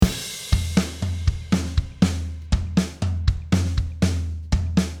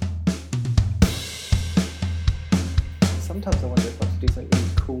Sometimes I wonder if I should do something really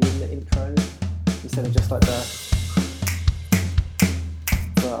cool in the intro instead of just like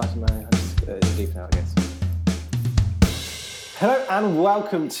But I don't know. I just do for now, I guess. Hello and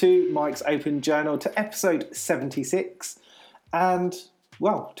welcome to Mike's Open Journal, to episode 76, and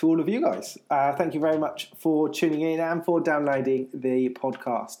well, to all of you guys, thank you very much for tuning in and for downloading the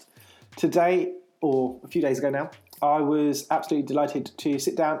podcast. Today, or a few days ago now, I was absolutely delighted to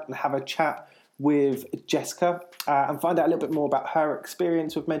sit down and have a chat with Jessica and find out a little bit more about her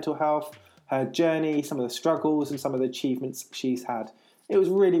experience with mental health, her journey, some of the struggles and some of the achievements she's had. It was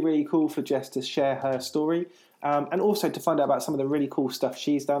really, really cool for Jess to share her story and also to find out about some of the really cool stuff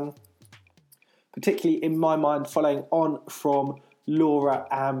she's done, particularly in my mind following on from Laura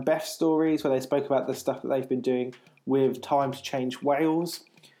and Beth's stories where they spoke about the stuff that they've been doing with Time to Change Wales.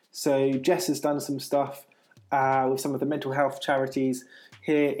 So Jess has done some stuff with some of the mental health charities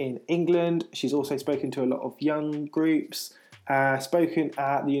here in England. She's also spoken to a lot of young groups, spoken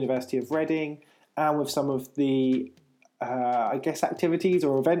at the University of Reading, and with some of the, activities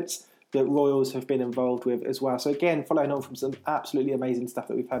or events that Royals have been involved with as well. So again, following on from some absolutely amazing stuff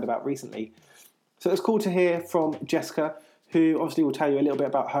that we've heard about recently. So it's cool to hear from Jessica, who obviously will tell you a little bit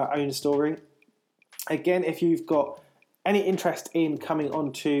about her own story. Again, if you've got any interest in coming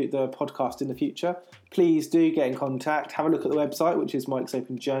onto the podcast in the future, please do get in contact. Have a look at the website, which is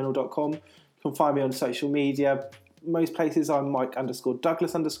mikesopenjournal.com. You can find me on social media. Most places I'm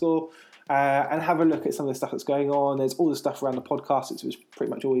Mike_Douglas_, and have a look at some of the stuff that's going on. There's all the stuff around the podcast. It's pretty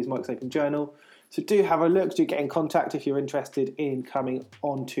much always Mike's Open Journal. So do have a look. Do get in contact if you're interested in coming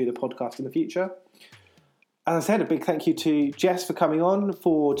onto the podcast in the future. As I said, a big thank you to Jess for coming on,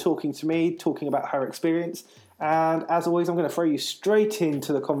 for talking to me, talking about her experience. And as always, I'm going to throw you straight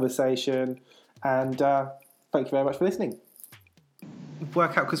into the conversation. And thank you very much for listening.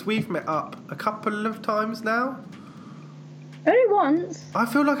 Workout, because we've met up a couple of times now. Only once. I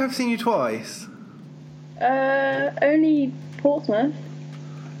feel like I've seen you twice. Only Portsmouth.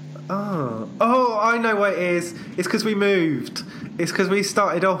 Oh, I know what it is. It's because we moved. It's because we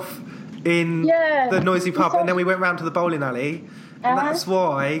started off in the noisy pub and then we went round to the bowling alley. And that's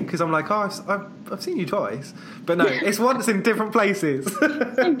why, because I'm like, I've seen you twice. But no, it's once in different places.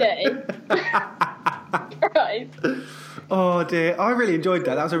 Same day. Right. Oh dear, I really enjoyed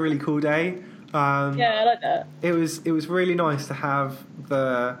that. That was a really cool day. Yeah, I like that. It was really nice to have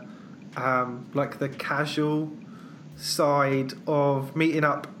the the casual side of meeting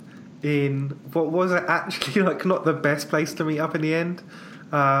up in what was actually not the best place to meet up in the end.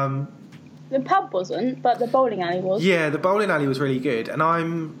 The pub wasn't, but the bowling alley was. Yeah, the bowling alley was really good, and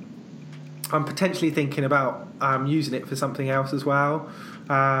I'm potentially thinking about using it for something else as well.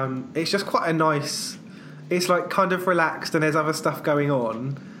 It's just quite a nice. It's kind of relaxed, and there's other stuff going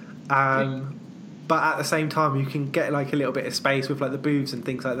on, but at the same time you can get a little bit of space with the booths and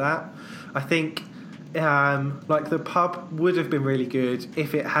things like that. I think the pub would have been really good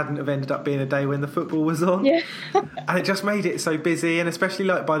if it hadn't have ended up being a day when the football was on. Yeah. And it just made it so busy, and especially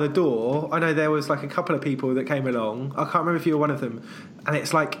by the door, I know there was a couple of people that came along. I can't remember if you were one of them, and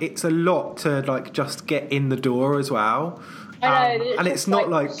it's it's a lot to just get in the door as well. I know, and it's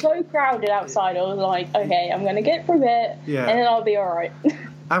not so crowded outside. I was like, okay, I'm gonna get through it, and then I'll be all right.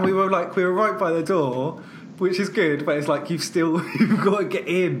 And we were right by the door, which is good, but it's you've got to get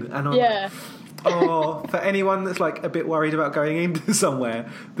in, and oh, for anyone that's a bit worried about going into somewhere,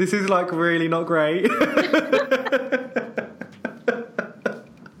 this is really not great.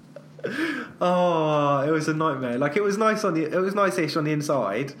 Oh, it was a nightmare. It was nice it was nice-ish on the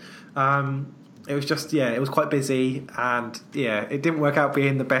inside. It was just it was quite busy, and it didn't work out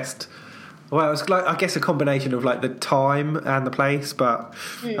being the best. Well, it was I guess a combination of the time and the place, but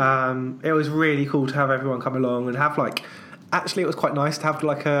it was really cool to have everyone come along and have actually, it was quite nice to have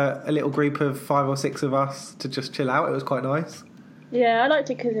a little group of 5 or 6 of us to just chill out. It was quite nice. Yeah, I liked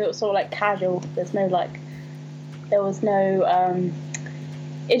it because it was sort of casual. There's no there was no.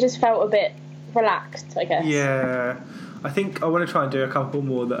 It just felt a bit relaxed, I guess. Yeah, I think I want to try and do a couple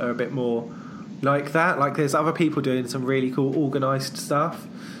more that are a bit more like that. There's other people doing some really cool organised stuff.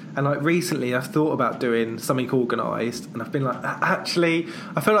 And recently I've thought about doing something organised, and I've been actually,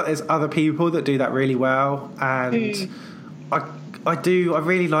 I feel there's other people that do that really well, and I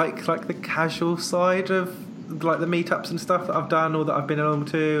really like the casual side of the meetups and stuff that I've done or that I've been along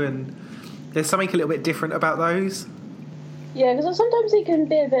to, and there's something a little bit different about those. Yeah, because sometimes it can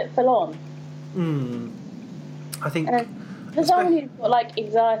be a bit full on. I think for someone who's got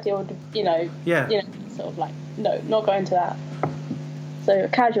anxiety or sort of no, not going to that. So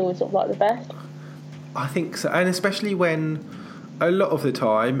casual is sort of the best. I think so, and especially when a lot of the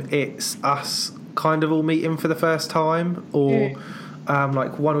time it's us kind of all meeting for the first time, or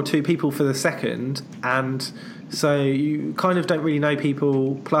like one or two people for the second, and so you kind of don't really know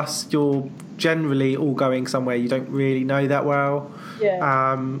people, plus you're generally all going somewhere you don't really know that well.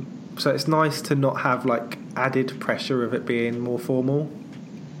 So it's nice to not have like added pressure of it being more formal.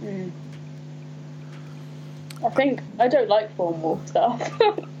 I think I don't like formal stuff.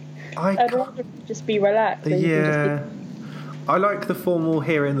 I'd rather just be relaxed. Yeah. I like the formal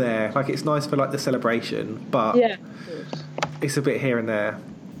here and there. Like, it's nice for like the celebration, but it's a bit here and there.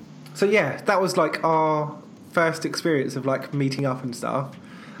 So yeah, that was like our first experience of like meeting up and stuff.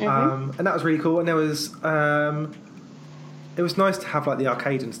 And that was really cool. And there was it was nice to have like the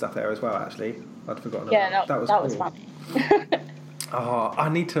arcade and stuff there as well, actually. I'd forgotten about that. That was fun. Oh, I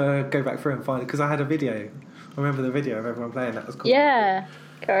need to go back through and find it, because I had a video. I remember the video of everyone playing. That was cool. Yeah,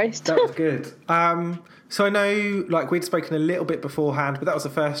 Christ. That was good. So I know, like, we'd spoken a little bit beforehand, but that was the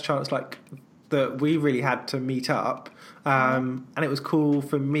first chance, like, that we really had to meet up. And it was cool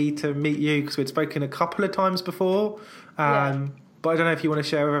for me to meet you, because we'd spoken a couple of times before. But I don't know if you want to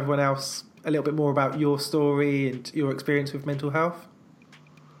share with everyone else a little bit more about your story and your experience with mental health.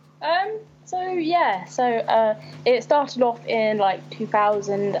 So it started off in like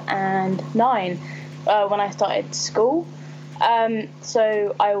 2009 when I started school.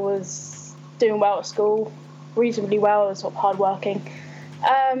 So I was doing well at school, reasonably well. I was sort of hardworking,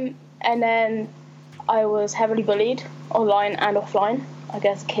 and then I was heavily bullied online and offline. I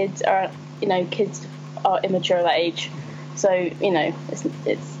guess kids are immature at that age, so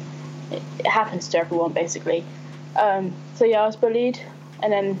it happens to everyone basically. I was bullied,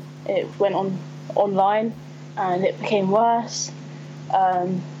 and then it went on online, and it became worse.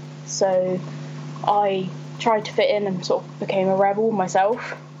 So I tried to fit in and sort of became a rebel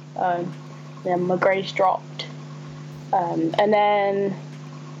myself. Then my grades dropped, and then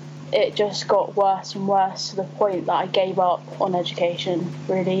it just got worse and worse to the point that I gave up on education.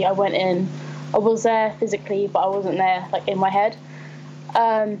 Really, I went in, I was there physically, but I wasn't there like in my head.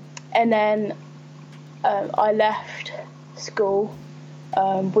 And then I left school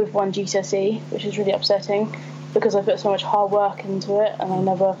with one GCSE, which is really upsetting, because I put so much hard work into it and I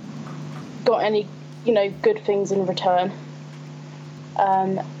never got any good things in return.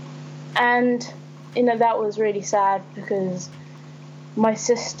 And that was really sad, because my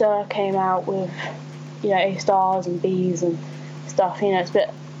sister came out with A stars and B's and stuff. It's a bit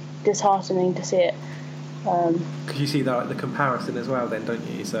disheartening to see it. Because you see that, like, the comparison as well then, don't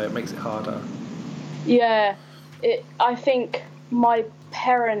you? So it makes it harder. Yeah, I think my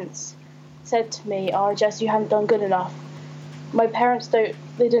parents said to me, "Oh, Jess, you haven't done good enough." My parents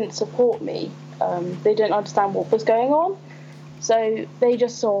didn't support me. They didn't understand what was going on, so they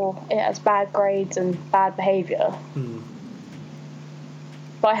just saw it as bad grades and bad behaviour.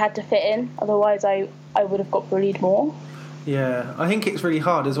 But I had to fit in, otherwise I would have got bullied more. Yeah, I think it's really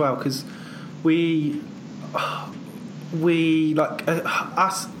hard as well, because we like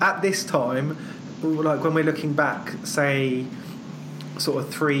us at this time, like when we're looking back, say sort of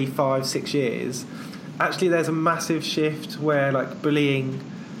 3, 5, 6 years, actually there's a massive shift where like bullying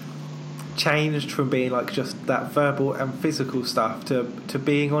changed from being like just that verbal and physical stuff to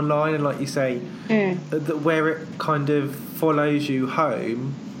being online, and like you say, where it kind of follows you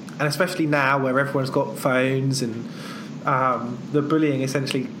home, and especially now where everyone's got phones, and the bullying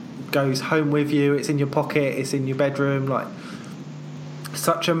essentially goes home with you. It's in your pocket, it's in your bedroom. Like,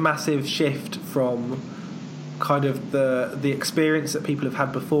 such a massive shift from kind of the experience that people have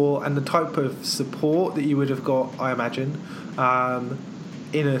had before, and the type of support that you would have got, I imagine,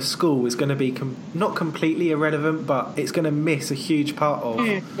 in a school is going to be not completely irrelevant, but it's going to miss a huge part of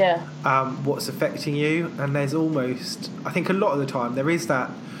what's affecting you. And there's almost, I think a lot of the time, there is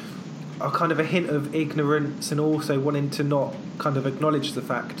that a kind of a hint of ignorance, and also wanting to not kind of acknowledge the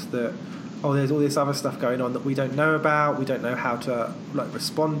fact that, oh, there's all this other stuff going on that we don't know about, we don't know how to like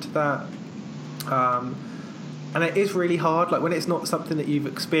respond to that. And it is really hard, like when it's not something that you've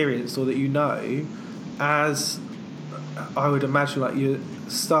experienced or that you know, as I would imagine, like your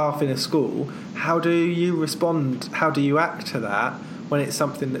staff in a school, how do you respond, how do you act to that when it's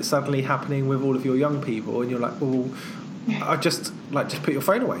something that's suddenly happening with all of your young people, and you're like, well, just put your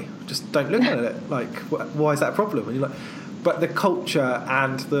phone away, just don't look at it, like why is that a problem? And you're like, but the culture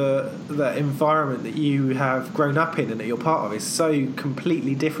and the environment that you have grown up in and that you're part of is so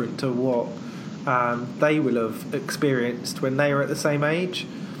completely different to what they will have experienced when they were at the same age.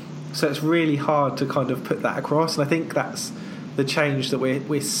 So it's really hard to kind of put that across, and I think that's the change that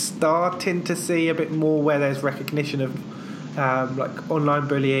we're starting to see a bit more, where there's recognition of like online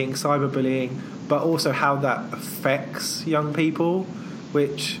bullying, cyberbullying, but also how that affects young people,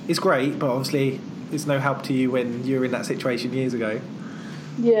 which is great, but obviously is no help to you when you were in that situation years ago.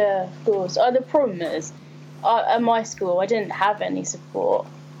 Yeah, of course. The problem is, at my school, I didn't have any support.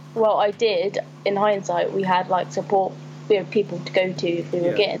 Well, I did. In hindsight, we had like support. We had people to go to if we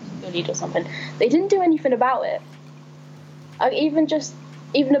were getting bullied or something. They didn't do anything about it. Like, even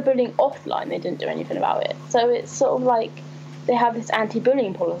the bullying offline, they didn't do anything about it. So it's sort of like they have this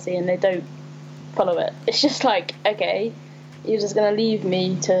anti-bullying policy and they don't follow it. It's just like, okay, you're just going to leave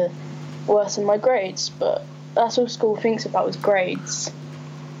me to worsen my grades, but that's all school thinks about is grades.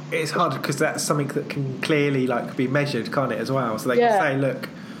 It's hard because that's something that can clearly like be measured, can't it, as well? So they can say, look,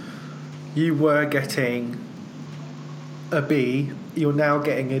 you were getting a B, you're now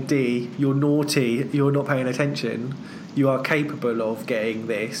getting a D, you're naughty, you're not paying attention, you are capable of getting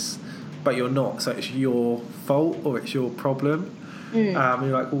this, but you're not, so it's your fault or it's your problem. You're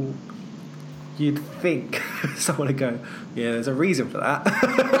like, well, you'd think someone would go, yeah, there's a reason for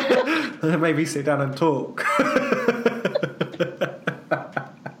that. Maybe sit down and talk.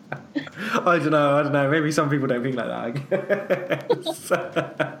 I don't know. Maybe some people don't think like that, I guess.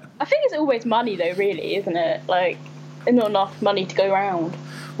 I think it's always money, though, really, isn't it? Like, there's not enough money to go around.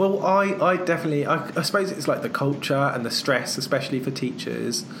 Well, I definitely... I suppose it's like the culture and the stress, especially for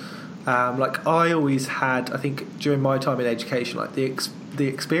teachers. Like, I always had, I think, during my time in education, like, the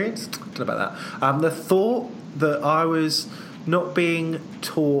experience... I don't know about that. The thought that I was not being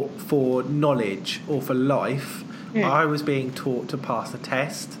taught for knowledge or for life. I was being taught to pass a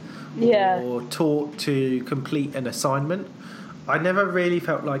test. Or taught to complete an assignment. I never really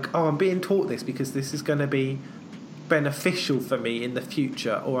felt like, I'm being taught this because this is going to be beneficial for me in the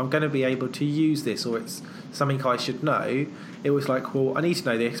future, or I'm going to be able to use this, or it's something I should know. It was like, well, I need to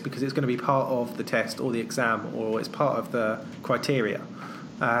know this because it's going to be part of the test or the exam, or it's part of the criteria.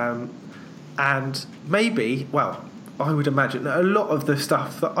 And maybe, well, I would imagine that a lot of the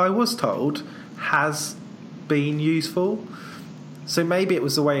stuff that I was told has been useful. So maybe it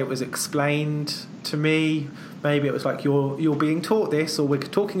was the way it was explained to me. Maybe it was like, you're being taught this, or we're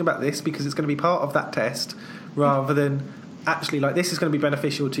talking about this because it's going to be part of that test, rather than actually like, this is going to be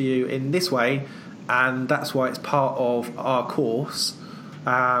beneficial to you in this way, and that's why it's part of our course.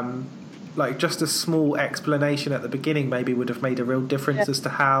 Like, just a small explanation at the beginning maybe would have made a real difference as to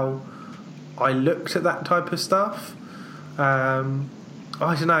how I looked at that type of stuff. I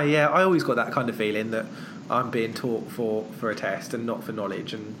don't know, I always got that kind of feeling that I'm being taught for a test and not for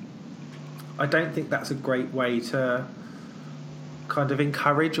knowledge, and I don't think that's a great way to kind of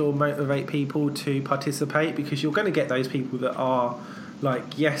encourage or motivate people to participate, because you're going to get those people that are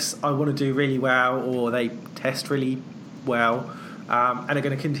like, yes, I want to do really well, or they test really well, and are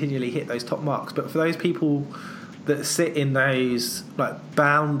going to continually hit those top marks. But for those people that sit in those like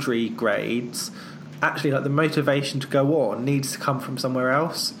boundary grades, actually like the motivation to go on needs to come from somewhere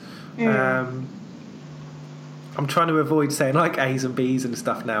else. I'm trying to avoid saying like A's and B's and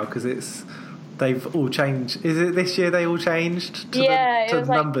stuff now, because they've all changed. Is it this year they all changed to the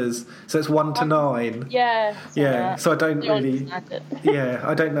numbers? So it's 1 to 9. Yeah. So I don't really.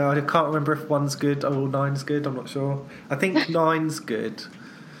 I don't know. I can't remember if 1's good or 9's good. I'm not sure. I think 9's good.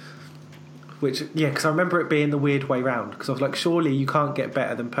 Which, because I remember it being the weird way round. Because I was like, surely you can't get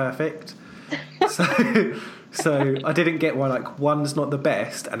better than perfect. So I didn't get why like 1's not the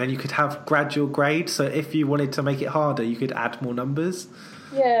best, and then you could have gradual grades. So if you wanted to make it harder, you could add more numbers.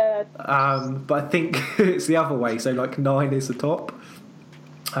 But I think it's the other way. So like 9 is the top,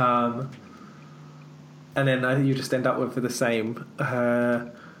 and then you just end up with the same.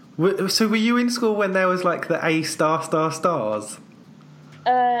 So were you in school when there was like the A star stars?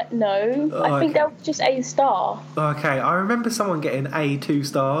 No, I think that was just A star. Okay, I remember someone getting A 2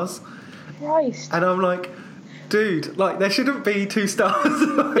 stars. Christ. And I'm like, dude, like, there shouldn't be 2 stars.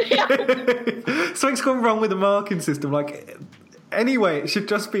 Something's gone wrong with the marking system. Like, anyway, it should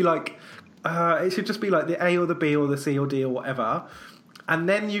just be like the A or the B or the C or D or whatever. And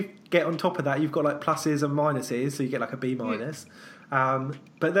then you get on top of that, you've got like pluses and minuses, so you get like a B minus.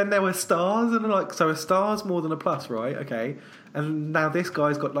 But then there were stars, and like, so a star's more than a plus, right? Okay. And now this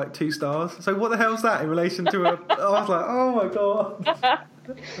guy's got like 2 stars. So what the hell's that in relation to a... I was like, oh my God.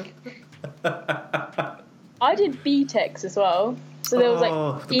 I did BTECs as well. So there was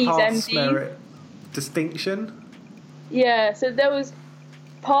like the pass merit distinction? Yeah, so there was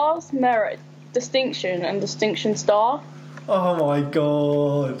pass merit distinction and distinction star. Oh my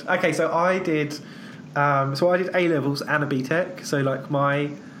God. Okay, so I did A levels and a BTEC. So like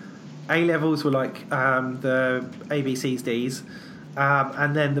my A levels were like the A, B, C's, D's,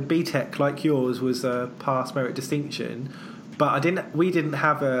 and then the BTEC, like yours, was a pass merit distinction. But we didn't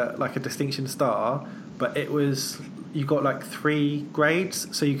have a distinction star, but it was, you got like 3 grades,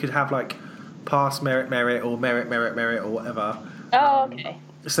 so you could have like pass merit or merit or whatever. Oh, okay.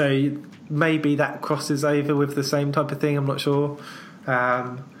 So maybe that crosses over with the same type of thing. I'm not sure.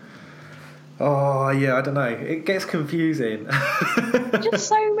 I don't know. It gets confusing. Just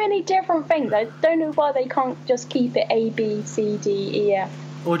so many different things. I don't know why they can't just keep it A, B, C, D, E, F.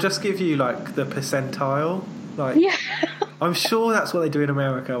 Or just give you like the percentile. Like, Yeah. I'm sure that's what they do in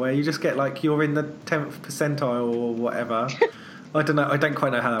America, where you just get like you're in the 10th percentile or whatever. I don't know. I don't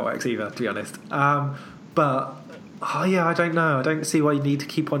quite know how that works either, to be honest. But I don't know. I don't see why you need to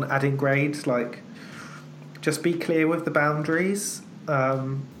keep on adding grades. Like, just be clear with the boundaries.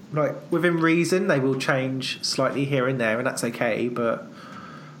 Like, within reason, they will change slightly here and there, and that's okay. But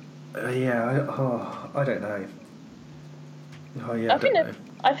I don't know.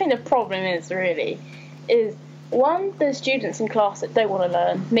 I think the problem is one, there's students in class that don't want to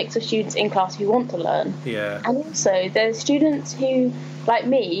learn, mix of students in class who want to learn. Yeah. And also there's students who, like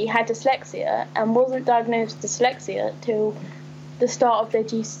me, had dyslexia and wasn't diagnosed with dyslexia till the start of their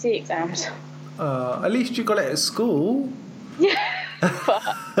GCSE exams. At least you got it at school. Yeah.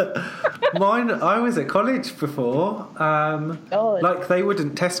 Mine, I was at college before. Like, they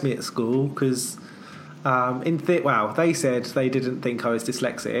wouldn't test me at school because they said they didn't think I was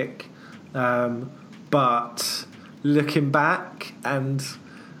dyslexic. But looking back and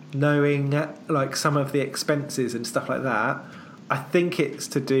knowing like some of the expenses and stuff like that, I think it's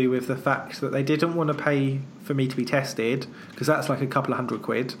to do with the fact that they didn't want to pay for me to be tested, because that's like a couple of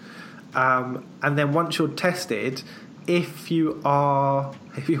 £100. And then once you're tested, if you're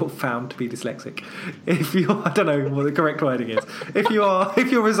found to be dyslexic, I don't know what the correct wording is. If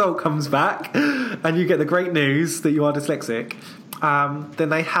your result comes back and you get the great news that you are dyslexic, then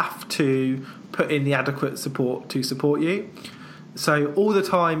they have to put in the adequate support to support you. So all the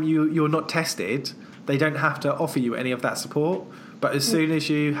time you're not tested, they don't have to offer you any of that support. But as soon as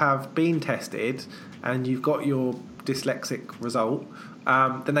you have been tested and you've got your dyslexic result,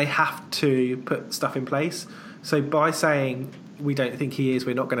 then they have to put stuff in place. So by saying we don't think he is,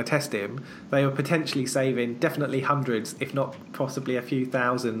 we're not going to test him, they are potentially saving definitely hundreds, if not possibly a few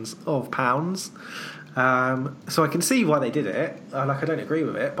thousands of pounds. So I can see why they did it. I don't agree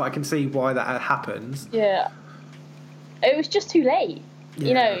with it, but I can see why that happens. Yeah. It was just too late. Yeah.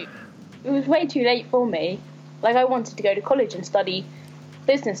 You know, it was way too late for me. Like, I wanted to go to college and study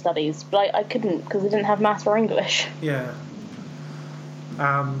business studies, but I couldn't because I didn't have maths or English. Yeah.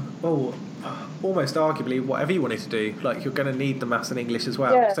 Almost arguably, whatever you wanted to do, like, you're going to need the maths and English as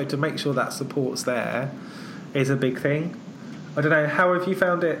well. Yeah. So to make sure that support's there is a big thing. I don't know, how have you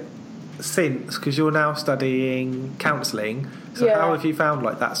found it since? Because you're now studying counselling. So how have you found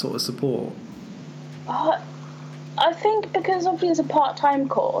like that sort of support? I think because obviously it's a part-time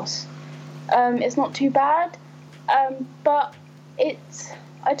course, it's not too bad. But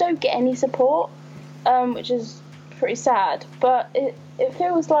I don't get any support, which is pretty sad. But it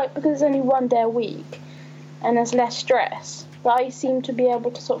feels like because it's only one day a week and there's less stress, that I seem to be able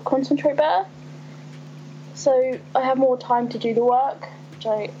to sort of concentrate better. So I have more time to do the work, which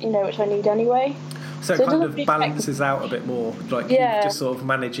I need anyway. So it kind of balances out a bit more, like you're just sort of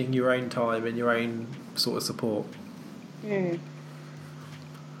managing your own time and your own sort of support. I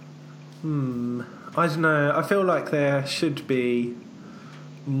don't know. I feel like there should be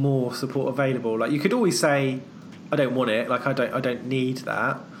more support available. Like, you could always say, I don't want it. Like, I don't need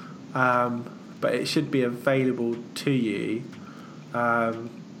that. But it should be available to you. I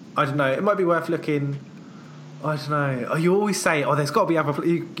don't know. It might be worth looking. I don't know. You always say, there's got to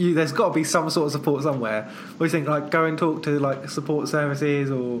be there's got to be some sort of support somewhere. Or you think, like, go and talk to like support services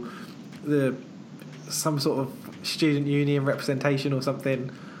or some sort of student union representation or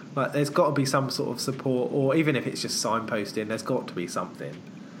something. Like, there's got to be some sort of support, or even if it's just signposting, there's got to be something.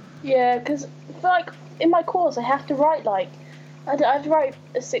 Yeah, because like in my course, I have to write I have to write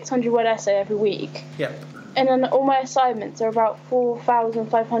a 600-word essay every week. Yep. And then all my assignments are about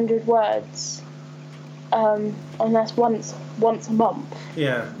 4,500 words. And that's once a month.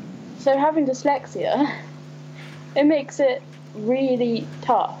 Yeah. So having dyslexia, it makes it really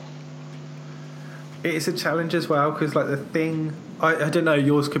tough. It's a challenge as well, because like the thing, I don't know,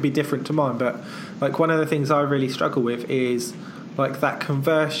 yours could be different to mine, but like one of the things I really struggle with is like that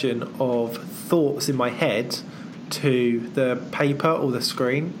conversion of thoughts in my head to the paper or the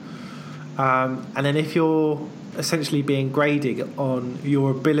screen. And then if you're essentially being graded on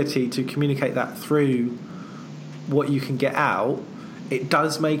your ability to communicate that through what you can get out, it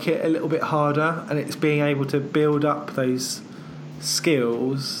does make it a little bit harder, and it's being able to build up those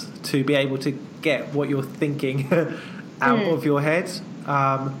skills to be able to get what you're thinking out of your head,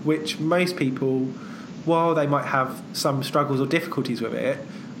 which most people, while they might have some struggles or difficulties with it,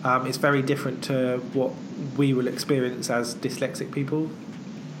 it's very different to what we will experience as dyslexic people.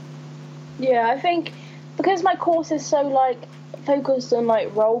 Yeah, I think because my course is so like focused on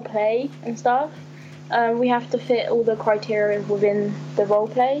like role play and stuff, we have to fit all the criteria within the role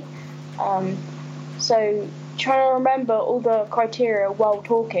play. So trying to remember all the criteria while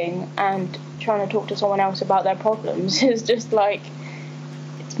talking and trying to talk to someone else about their problems is just like,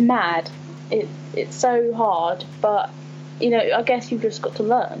 it's mad. It's so hard, but I guess you've just got to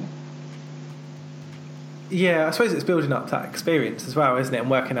learn. Yeah, I suppose it's building up that experience as well, isn't it? And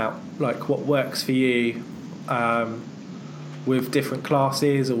working out like what works for you with different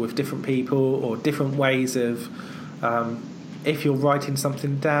classes or with different people or different ways of if you're writing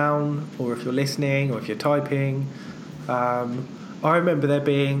something down or if you're listening or if you're typing. I remember there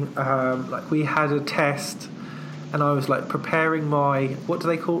being like we had a test and I was like preparing my, what do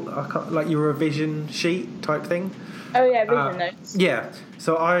they call, like your revision sheet type thing. Oh yeah, revision notes. Yeah,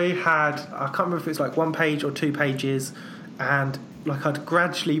 so I can't remember if it's like 1 page or 2 pages, and like I'd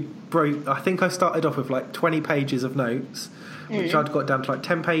gradually I think I started off with like 20 pages of notes, which I'd got down to like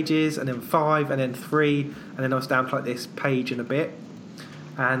 10 pages, and then 5, and then 3, and then I was down to like this page and a bit,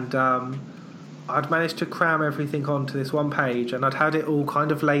 and I'd managed to cram everything onto this 1 page, and I'd had it all kind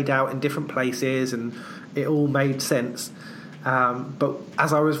of laid out in different places, and it all made sense. But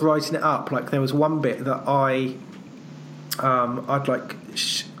as I was writing it up, like there was one bit that I'd like,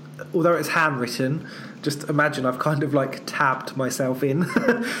 although it's handwritten, just imagine I've kind of like tabbed myself in.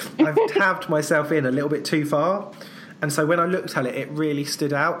 I've tabbed myself in a little bit too far. And so when I looked at it, it really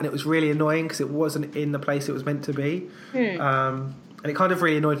stood out, and it was really annoying because it wasn't in the place it was meant to be. And it kind of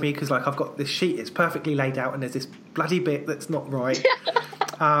really annoyed me because like I've got this sheet, it's perfectly laid out, and there's this bloody bit that's not right.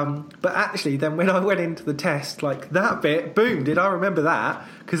 But actually then when I went into the test, like that bit, boom, did I remember that?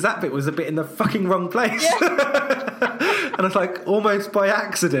 Because that bit was a bit in the fucking wrong place. And it's like almost by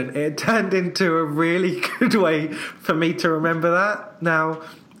accident it turned into a really good way for me to remember that. Now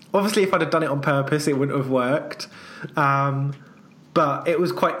obviously if I'd have done it on purpose it wouldn't have worked, but it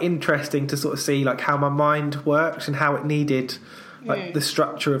was quite interesting to sort of see like how my mind worked and how it needed like the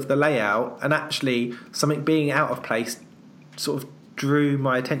structure of the layout, and actually something being out of place sort of drew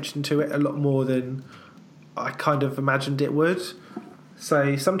my attention to it a lot more than I kind of imagined it would.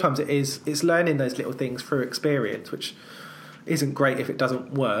 So sometimes it's learning those little things through experience, which isn't great if it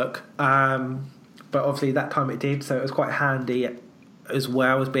doesn't work, but obviously that time it did, so it was quite handy as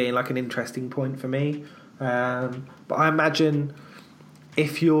well as being like an interesting point for me. But I imagine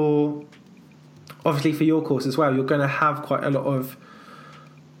if you're obviously for your course as well, you're going to have quite a lot of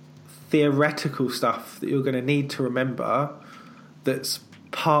theoretical stuff that you're going to need to remember that's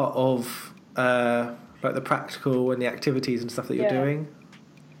part of like the practical and the activities and stuff that you're doing.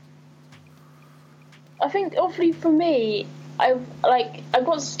 I think obviously for me, I've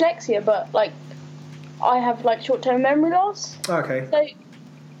got dyslexia, but like I have like short-term memory loss. Okay. So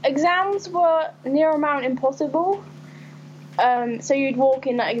exams were near amount impossible. So you'd walk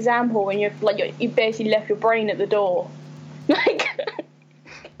in that exam hall and you basically left your brain at the door,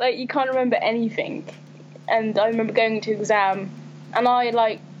 like you can't remember anything. And I remember going to exam, and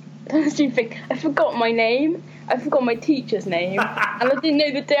I forgot my name, I forgot my teacher's name, and I didn't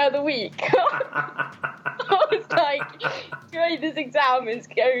know the day of the week. I was like, great, this exam is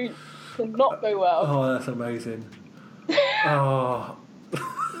going to not go well. Oh, that's amazing. Oh.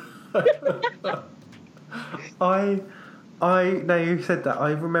 I now you said that,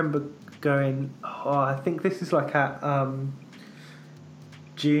 I remember going, I think this is like at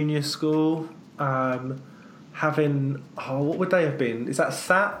junior school, having, what would they have been? Is that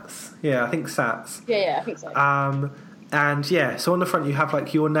SATs? Yeah, I think SATs. Yeah, I think so. And yeah, so on the front you have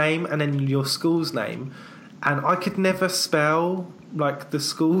like your name and then your school's name, and I could never spell like the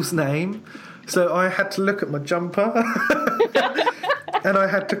school's name, so I had to look at my jumper and I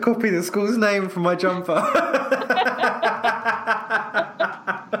had to copy the school's name from my jumper.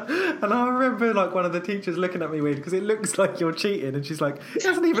 And I remember like one of the teachers looking at me weird because it looks like you're cheating, and she's like, it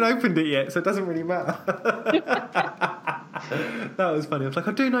hasn't even opened it yet, so it doesn't really matter. That was funny. I was like,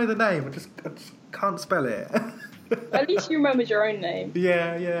 I do know the name, I just can't spell it. At least you remembered your own name.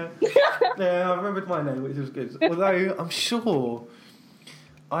 Yeah. Yeah, I remembered my name, which was good. Although I'm sure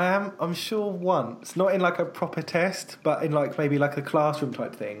once, not in like a proper test, but in like maybe like a classroom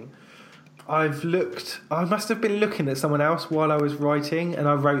type thing, I must have been looking at someone else while I was writing, and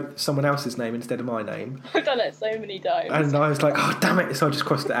I wrote someone else's name instead of my name. I've done it so many times. And I was like, oh, damn it. So I just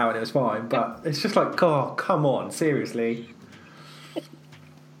crossed it out and it was fine. But it's just like, oh, come on, seriously.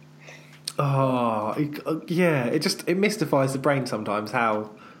 Oh, it mystifies the brain sometimes how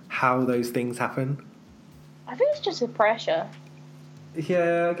those things happen. I think it's just the pressure.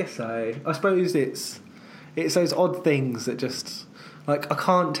 Yeah, I guess so. I suppose it's those odd things that just like I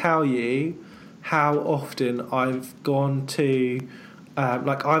can't tell you how often I've gone to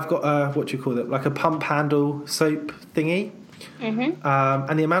like I've got a what do you call it, like a pump handle soap thingy,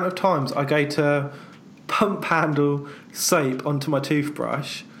 and the amount of times I go to pump handle soap onto my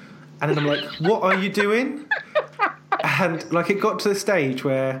toothbrush, and then I'm like, what are you doing? And like it got to the stage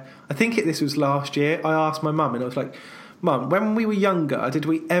where I think this was last year. I asked my mum, and I was like, Mum, when we were younger, did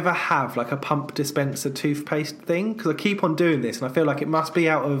we ever have like a pump dispenser toothpaste thing? Because I keep on doing this, and I feel like it must be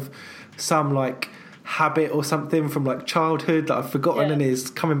out of some like habit or something from like childhood that I've forgotten and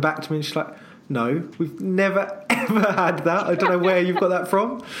is coming back to me. And she's like, no, we've never ever had that. I don't know where you've got that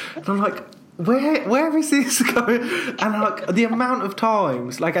from. And I'm like, where is this going? And like the amount of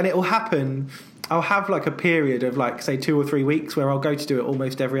times, like, and it will happen. I'll have like a period of like say 2 or 3 weeks where I'll go to do it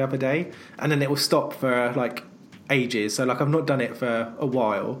almost every other day, and then it will stop for like ages. So like I've not done it for a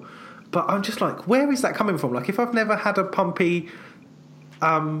while, but I'm just like, where is that coming from? Like if I've never had a pumpy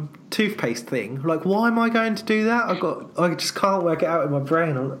toothpaste thing, like why am I going to do that? I just can't work it out in my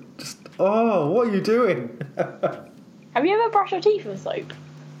brain. I'm just, what are you doing? Have you ever brushed your teeth with soap?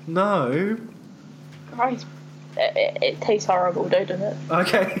 No. Christ, it tastes horrible, doesn't it?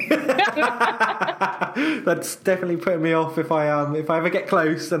 Okay. That's definitely putting me off. If I ever get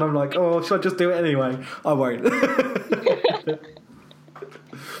close and I'm like, should I just do it anyway? I won't.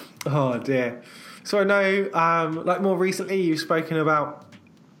 Oh dear. So I know, like more recently, you've spoken about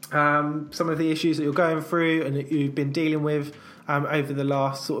some of the issues that you're going through and that you've been dealing with over the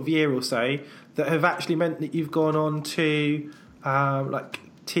last sort of year or so that have actually meant that you've gone on to like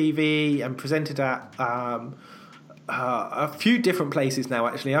TV and presented at a few different places now.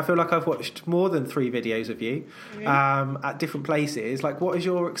 Actually, I feel like I've watched more than 3 videos of you at different places. Like, what has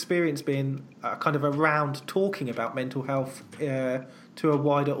your experience been kind of around talking about mental health to a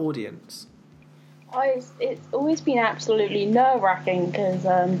wider audience? It's always been absolutely nerve-wracking because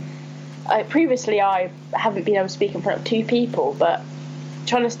previously I haven't been able to speak in front of 2 people, but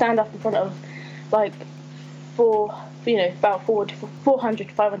trying to stand up in front of like about 400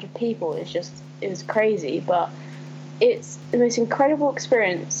 to 500 people it was crazy. But it's the most incredible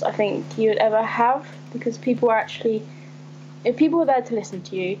experience I think you would ever have, because people are there to listen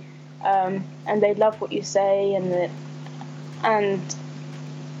to you, and they love what you say, and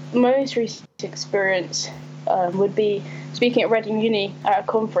my most recent experience would be speaking at Reading Uni at a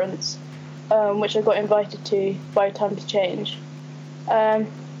conference, which I got invited to by Time to Change, and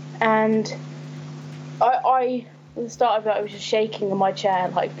I at the start of it I was just shaking in my chair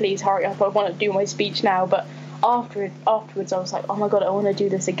like, please hurry up, I want to do my speech now. But afterwards I was like, oh my god, I want to do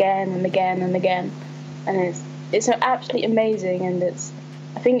this again and again and again, and it's absolutely amazing, and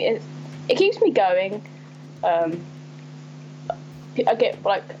I think it keeps me going. I get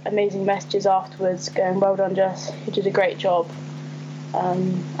like amazing messages afterwards going, well done Jess, you did a great job,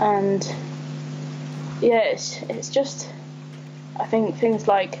 and yeah, it's just, I think things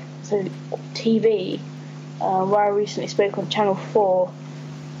like TV, where I recently spoke on Channel 4,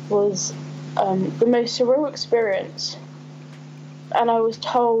 was the most surreal experience, and I was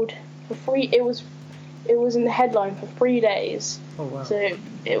told for free, it was in the headline for 3 days. Oh wow. So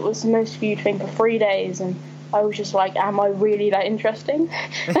it was the most viewed thing for 3 days, and I was just like, am I really that interesting?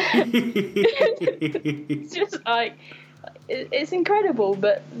 It's just like, it's incredible,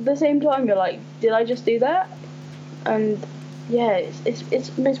 but at the same time you're like, did I just do that? And yeah, it's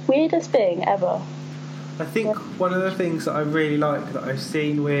the most weirdest thing ever. I think one of the things that I really like that I've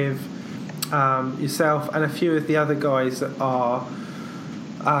seen with yourself and a few of the other guys that are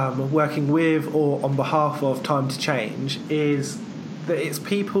working with or on behalf of Time to Change is that it's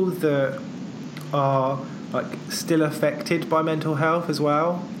people that are like still affected by mental health as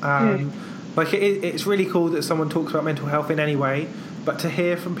well. Like it's really cool that someone talks about mental health in any way, but to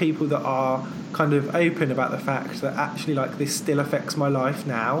hear from people that are kind of open about the fact that actually like this still affects my life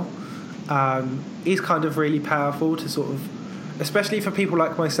now is kind of really powerful to sort of, especially for people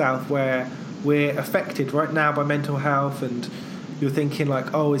like myself where we're affected right now by mental health and you're thinking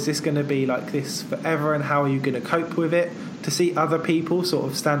like, oh, is this going to be like this forever and how are you going to cope with it? To see other people sort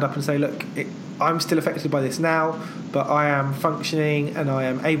of stand up and say, look, I'm still affected by this now, but I am functioning and I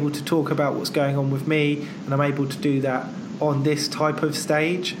am able to talk about what's going on with me, and I'm able to do that on this type of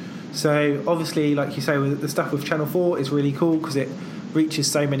stage. So obviously, like you say, with the stuff with Channel 4 is really cool because it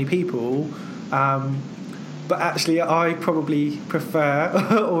reaches so many people. But actually, I probably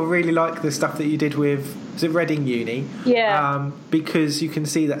prefer or really like the stuff that you did with, was it Reading Uni? Yeah. Because you can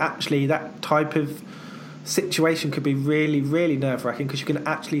see that actually that type of situation could be really, really nerve-wracking because you can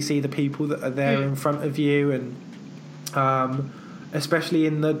actually see the people that are there in front of you, and especially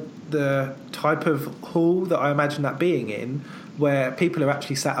in the type of hall that I imagine that being in, where people are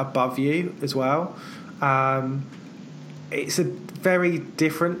actually sat above you as well. It's a very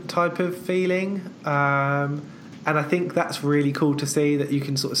different type of feeling, and I think that's really cool to see, that you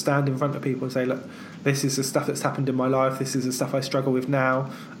can sort of stand in front of people and say, look, this is the stuff that's happened in my life, this is the stuff I struggle with now,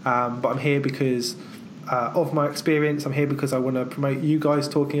 but I'm here because of my experience. I'm here because I want to promote you guys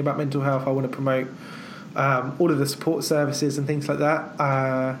talking about mental health. I want to promote all of the support services and things like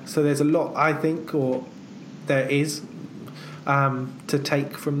that. So there's a lot, I think, or there is, to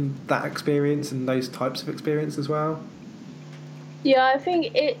take from that experience and those types of experience as well. Yeah, I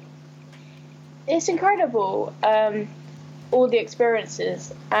think it's incredible, all the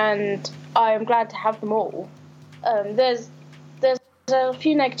experiences, and I'm glad to have them all. There's a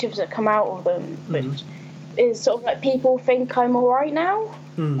few negatives that come out of them, which is sort of like people think I'm all right now,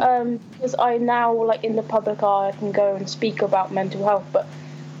 because I'm now like in the public eye. I can go and speak about mental health, but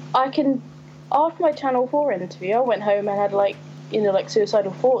I can. After my Channel 4 interview, I went home and had like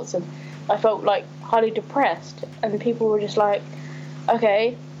suicidal thoughts, and I felt like highly depressed, and people were just like,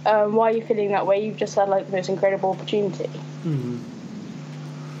 okay, why are you feeling that way? You've just had like the most incredible opportunity.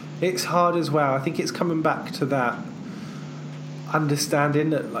 It's hard as well. I think it's coming back to that understanding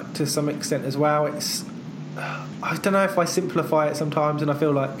that, like, to some extent as well. It's, I don't know if I simplify it sometimes, and I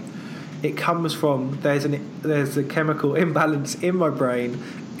feel like it comes from there's a chemical imbalance in my brain.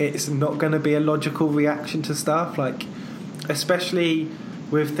 It's not going to be a logical reaction to stuff, like, especially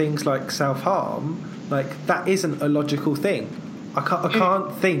with things like self-harm. Like, that isn't a logical thing. I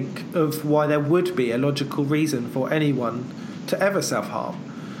can't think of why there would be a logical reason for anyone to ever self-harm.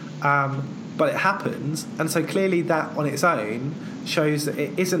 But it happens, and so clearly that on its own shows that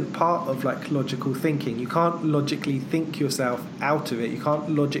it isn't part of like logical thinking. You can't logically think yourself out of it. You can't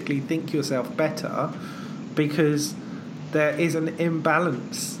logically think yourself better, because there is an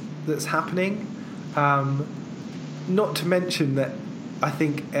imbalance that's happening. Not to mention that I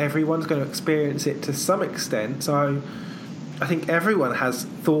think everyone's going to experience it to some extent. So I think everyone has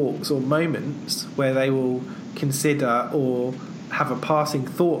thoughts or moments where they will consider or have a passing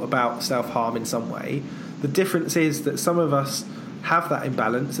thought about self-harm in some way. The difference is that some of us have that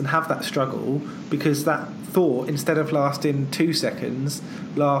imbalance and have that struggle because that thought, instead of lasting 2 seconds,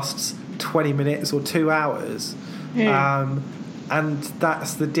 lasts 20 minutes or 2 hours. And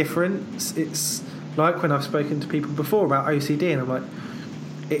that's the difference. It's like when I've spoken to people before about OCD, and I'm like,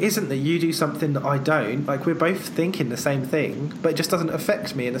 it isn't that you do something that I don't. Like, we're both thinking the same thing, but it just doesn't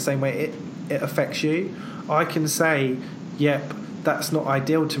affect me in the same way it affects you. I can say, yep, that's not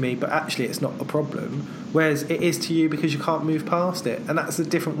ideal to me, but actually it's not a problem, whereas it is to you because you can't move past it. And that's the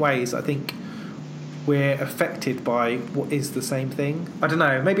different ways I think we're affected by what is the same thing. I don't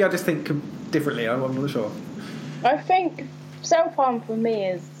know, maybe I just think differently. I'm not sure. I think self-harm for me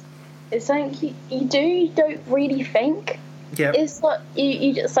is something you don't really think. Yeah. It's like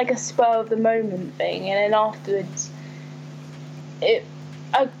you just like a spur of the moment thing, and then afterwards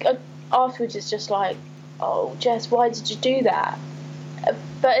afterwards it's just like, oh, Jess, why did you do that?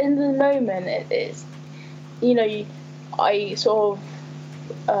 But in the moment, it's, I sort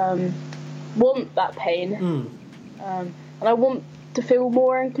of want that pain, and I want to feel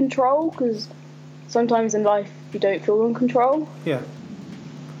more in control, because sometimes in life you don't feel in control. Yeah.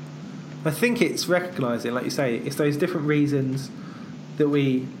 I think it's recognising, like you say, it's those different reasons that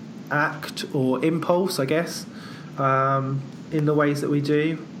we act or impulse, I guess, in the ways that we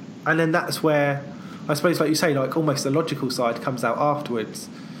do. And then that's where, I suppose, like you say, like almost the logical side comes out afterwards.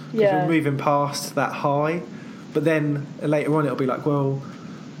 Because you're moving past that high. But then later on it'll be like, well,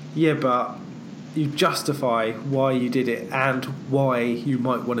 yeah, but you justify why you did it and why you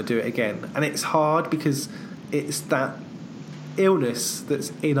might want to do it again. And it's hard because it's that illness that's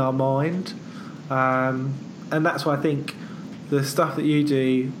in our mind. And that's why I think the stuff that you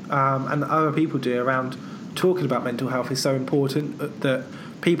do and that other people do around talking about mental health is so important, that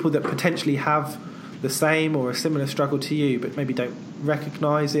people that potentially have the same or a similar struggle to you but maybe don't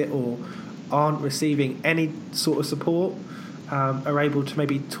recognise it or aren't receiving any sort of support are able to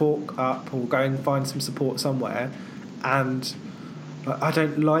maybe talk up or go and find some support somewhere. And I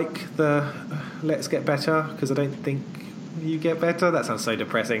don't like the let's get better, because I don't think you get better. That sounds so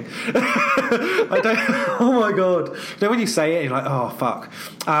depressing. Oh my god. You know, when you say it, you're like, oh fuck.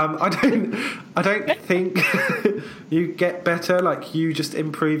 I don't think you get better. Like, you just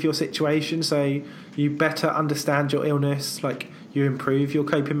improve your situation, so you better understand your illness. Like, you improve your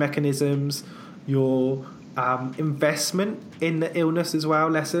coping mechanisms, your investment in the illness as well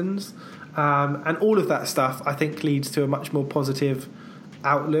lessens, and all of that stuff I think leads to a much more positive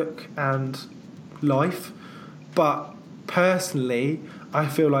outlook and life. But personally, I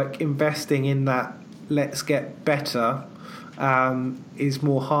feel like investing in that let's get better is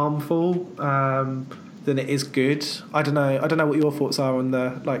more harmful than it is good. I don't know what your thoughts are on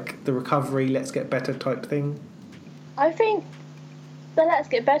the recovery let's get better type thing. I think the let's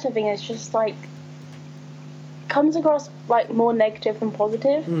get better thing is just like comes across like more negative than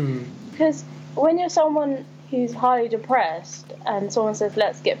positive. Because when you're someone who's highly depressed and someone says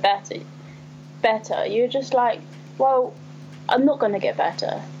let's get better, you're just like, well, I'm not going to get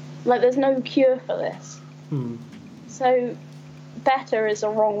better. Like, there's no cure for this. So better is a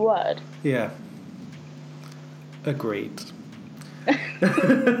wrong word. Yeah, agreed.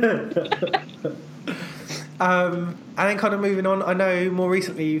 And then kind of moving on, I know more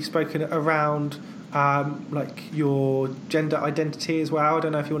recently you've spoken around like your gender identity as well. I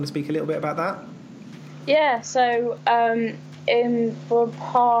don't know if you want to speak a little bit about that. Yeah, so in the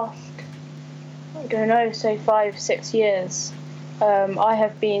past, I don't know, say 5-6 years, I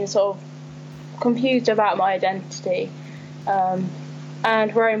have been sort of confused about my identity and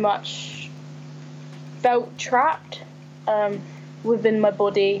very much felt trapped within my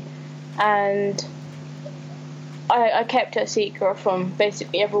body, and I kept it a secret from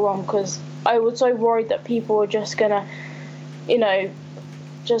basically everyone because I was so worried that people were just gonna,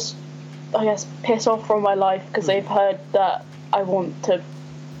 just, I guess, piss off from my life because they've heard that I want to,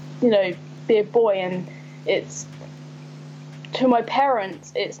 be a boy, and it's, to my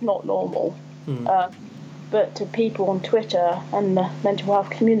parents, it's not normal. But to people on Twitter and the mental health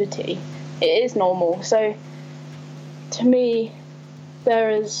community, it is normal. So to me,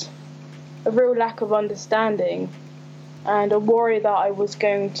 there is a real lack of understanding and a worry that I was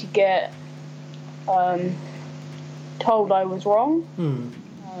going to get told I was wrong.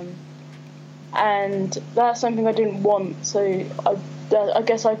 And that's something I didn't want, so I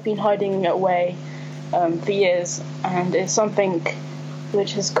guess I've been hiding it away for years, and it's something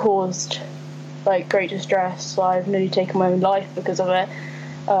which has caused like great distress. So I've nearly taken my own life because of it,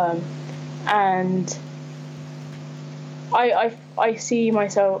 and I see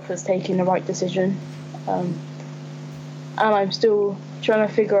myself as taking the right decision, and I'm still trying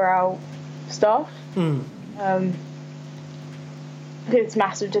to figure out stuff. It's a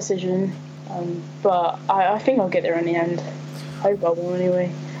massive decision, but I think I'll get there in the end. I hope I will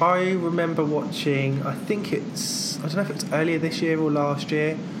anyway. I remember watching, I don't know if it's earlier this year or last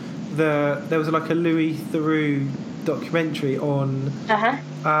year, there was like a Louis Theroux documentary on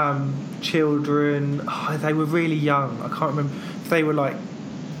children. They were really young. I can't remember if they were like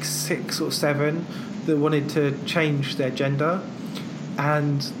 6 or 7 that wanted to change their gender,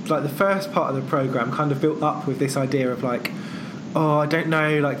 and like the first part of the program kind of built up with this idea of like, oh, I don't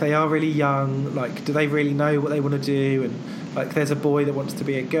know, like they are really young, like do they really know what they want to do, and like there's a boy that wants to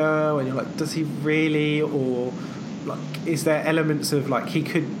be a girl, and you're like, does he really, or like is there elements of like he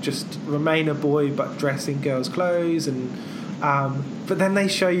could just remain a boy but dress in girls' clothes, and but then they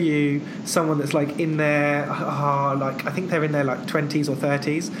show you someone that's like in their like I think they're in their like 20s or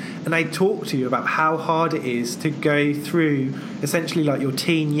 30s, and they talk to you about how hard it is to go through essentially like your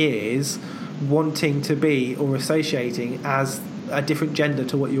teen years wanting to be or associating as a different gender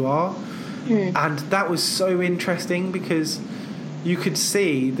to what you are. And that was so interesting because you could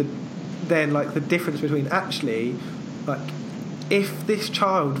see the difference between actually like if this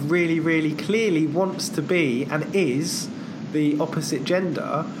child really really clearly wants to be and is the opposite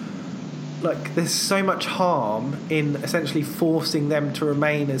gender, like there's so much harm in essentially forcing them to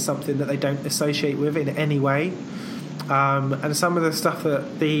remain as something that they don't associate with in any way, and some of the stuff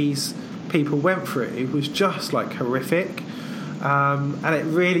that these people went through was just like horrific, and it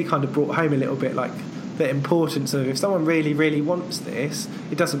really kind of brought home a little bit like the importance of if someone really really wants this,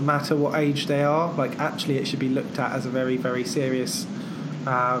 it doesn't matter what age they are, like actually it should be looked at as a very very serious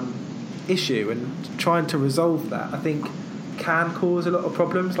issue, and trying to resolve that I think can cause a lot of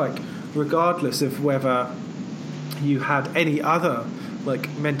problems, like regardless of whether you had any other like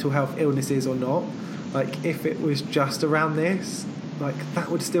mental health illnesses or not. Like if it was just around this, like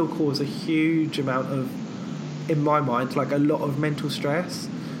that would still cause a huge amount of, in my mind, like a lot of mental stress,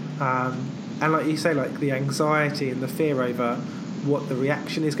 and like you say, like the anxiety and the fear over what the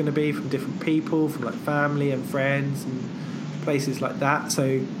reaction is going to be from different people, from like family and friends and places like that.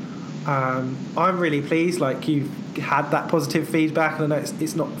 So I'm really pleased like you've had that positive feedback, and I know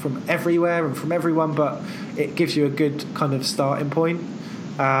it's not from everywhere and from everyone, but it gives you a good kind of starting point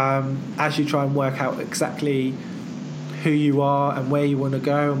as you try and work out exactly who you are and where you want to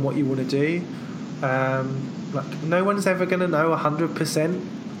go and what you want to do. Like no one's ever going to know 100%,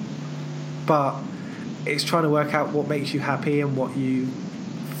 but it's trying to work out what makes you happy and what you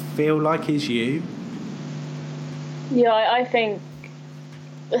feel like is you. Yeah, I think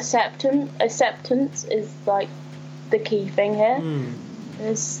acceptance is like the key thing here.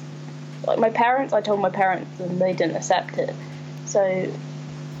 Is like my parents. I told my parents, and they didn't accept it. So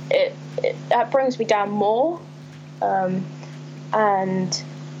it that brings me down more, and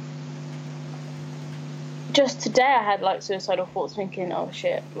just today I had like suicidal thoughts, thinking, oh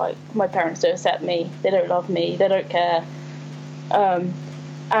shit, like my parents don't accept me, they don't love me, they don't care, and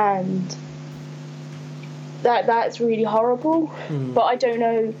that's really horrible. But I don't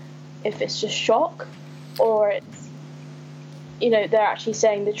know if it's just shock or it's, they're actually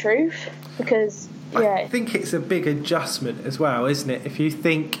saying the truth, because I think it's a big adjustment as well, isn't it? If you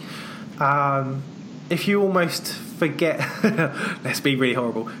think, if you almost forget, let's be really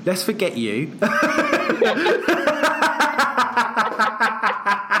horrible, let's forget you.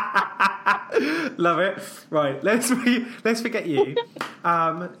 Love it. Right, let's forget you.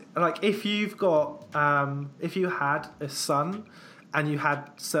 Like if you've got, if you had a son and you had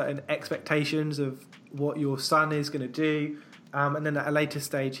certain expectations of what your son is going to do, and then at a later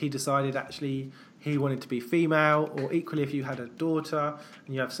stage he decided actually he wanted to be female, or equally if you had a daughter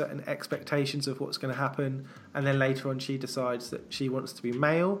and you have certain expectations of what's going to happen, and then later on she decides that she wants to be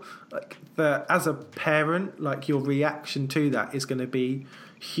male, like as a parent, like your reaction to that is going to be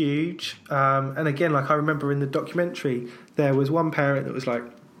huge. And again, like I remember in the documentary there was one parent that was like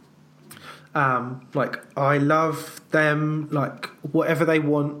I love them, like whatever they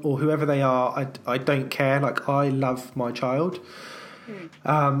want or whoever they are, I don't care, like I love my child.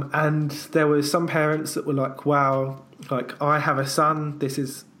 And there was some parents that were like, wow, like I have a son,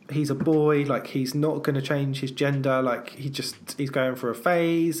 he's a boy, like he's not going to change his gender, like he's going for a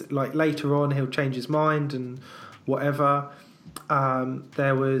phase, like later on he'll change his mind and whatever.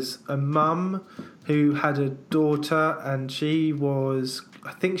 There was a mum who had a daughter and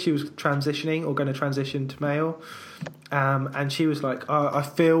I think she was transitioning or going to transition to male, and she was like, I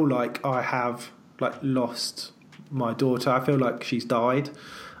feel like I have like lost my daughter, I feel like she's died,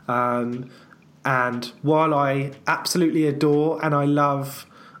 and while I absolutely adore and I love,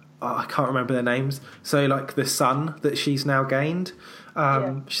 I can't remember their names, so like the son that she's now gained,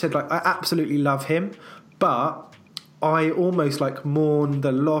 she said like I absolutely love him, but I almost like mourn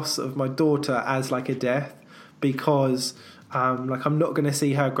the loss of my daughter as like a death, because like I'm not going to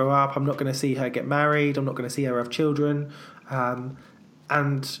see her grow up, I'm not going to see her get married, I'm not going to see her have children,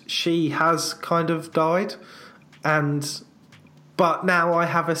 and she has kind of died, but now I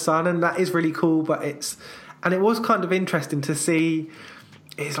have a son and that is really cool. But it was kind of interesting to see,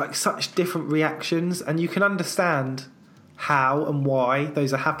 it's like such different reactions, and you can understand how and why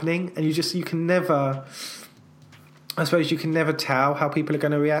those are happening, and you can never, I suppose you can never tell how people are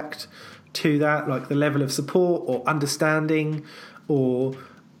going to react to that, like the level of support or understanding, or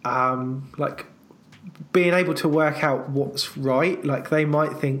like being able to work out what's right. Like they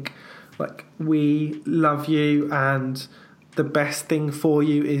might think like, we love you and the best thing for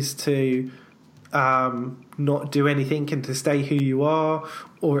you is to not do anything and to stay who you are,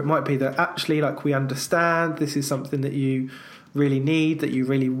 or it might be that actually like we understand this is something that you really need, that you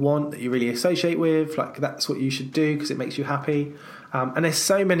really want, that you really associate with, like that's what you should do because it makes you happy. And there's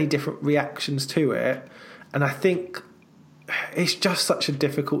so many different reactions to it, and I think it's just such a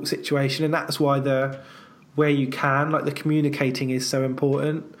difficult situation, and that's why where you can, like the communicating is so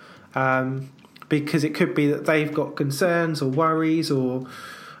important, because it could be that they've got concerns or worries or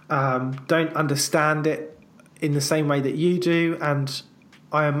don't understand it in the same way that you do. And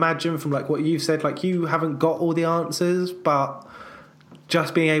I imagine from like what you've said, like you haven't got all the answers, but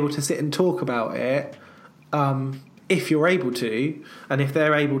just being able to sit and talk about it, if you're able to, and if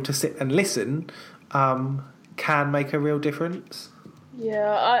they're able to sit and listen, can make a real difference. Yeah,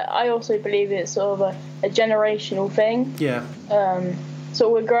 I also believe it's sort of a generational thing. Yeah. So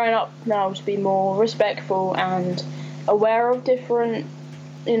we're growing up now to be more respectful and aware of different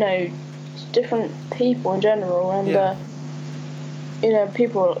people in general, and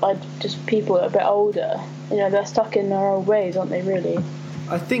people are just people that are a bit older. They're stuck in their old ways, aren't they? Really.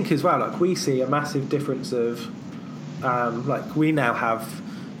 I think as well, like we see a massive difference of, like we now have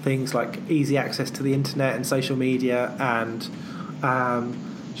things like easy access to the internet and social media, and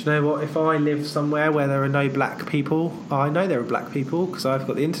do you know what? If I live somewhere where there are no black people, I know there are black people because I've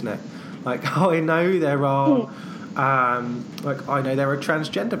got the internet. Like I know there are, like I know there are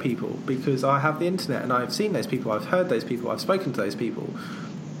transgender people because I have the internet and I've seen those people, I've heard those people, I've spoken to those people.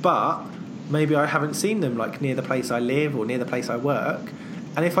 But maybe I haven't seen them like near the place I live or near the place I work.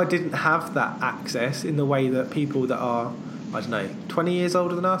 And if I didn't have that access in the way that people that are, I don't know, 20 years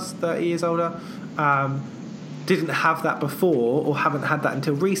older than us, 30 years older, didn't have that before or haven't had that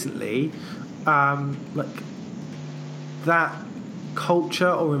until recently, like that culture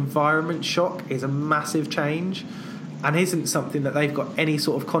or environment shock is a massive change and isn't something that they've got any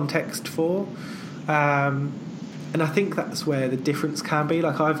sort of context for. And I think that's where the difference can be.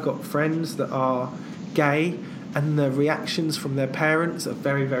 Like, I've got friends that are gay and the reactions from their parents are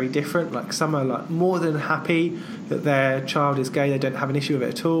very, very different. Like, some are like more than happy that their child is gay, they don't have an issue with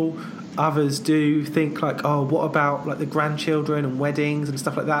it at all. Others do think like, oh, what about like the grandchildren and weddings and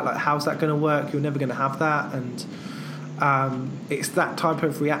stuff like that? Like, how's that going to work? You're never going to have that. And it's that type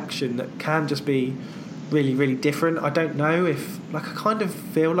of reaction that can just be really, really different. I don't know if, like, I kind of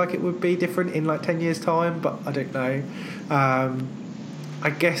feel like it would be different in like 10 years time, but I don't know. I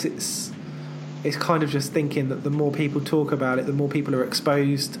guess it's kind of just thinking that the more people talk about it, the more people are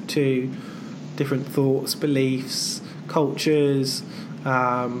exposed to different thoughts, beliefs, cultures.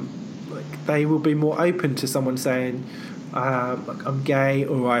 Like, they will be more open to someone saying, like, I'm gay,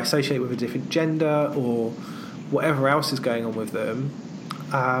 or I associate with a different gender, or whatever else is going on with them.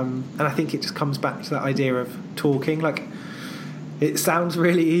 And I think it just comes back to that idea of talking. Like, it sounds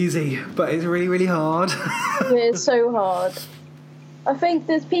really easy, but it's really, really hard. It's so hard. I think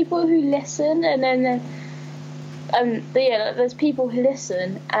there's people who listen, and then there's people who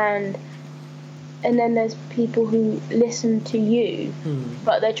listen, and then there's people who listen to you,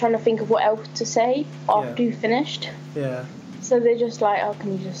 but they're trying to think of what else to say after you've finished. Yeah. So they're just like, oh,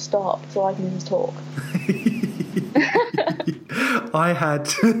 can you just stop so I can just talk? I had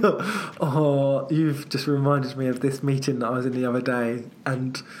you've just reminded me of this meeting that I was in the other day,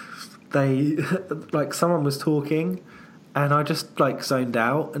 and they like, someone was talking and I just like zoned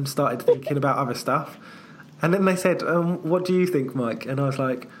out and started thinking about other stuff, and then they said, what do you think, Mike? And I was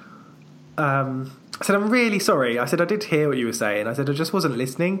like, I said, I'm really sorry. I said, I did hear what you were saying. I said, I just wasn't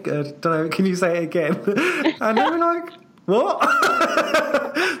listening. Don't know, can you say it again? And they were like, what?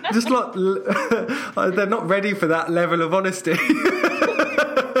 Just like, they're not ready for that level of honesty.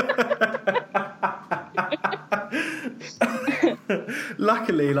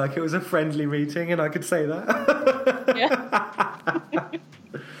 Luckily, like, it was a friendly meeting and I could say that. Yeah.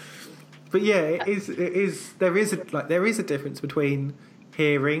 But yeah, it is there is a difference between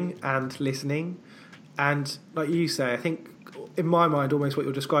hearing and listening. And like you say, I think in my mind, almost what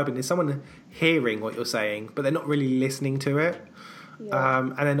you're describing is someone hearing what you're saying, but they're not really listening to it. Yeah.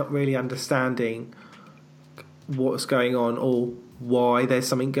 And they're not really understanding what's going on or why there's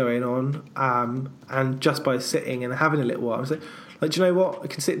something going on. And just by sitting and having a little while, I was like, do you know what? I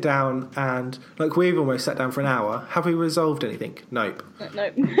can sit down and, like, we've almost sat down for an hour. Have we resolved anything? Nope.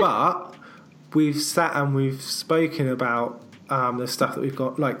 Nope. But we've sat and we've spoken about the stuff that we've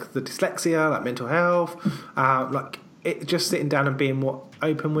got, like the dyslexia, like mental health, like it, just sitting down and being more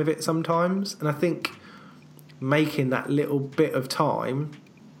open with it sometimes. And I think making that little bit of time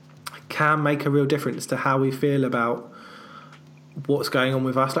can make a real difference to how we feel about what's going on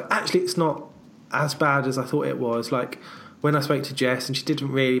with us. Like, actually, it's not as bad as I thought it was. Like, when I spoke to Jess, and she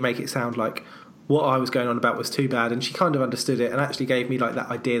didn't really make it sound like what I was going on about was too bad, and she kind of understood it and actually gave me like that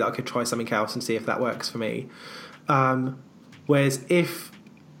idea that I could try something else and see if that works for me. Whereas if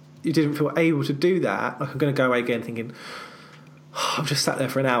you didn't feel able to do that, like, I'm going to go away again thinking, I've just sat there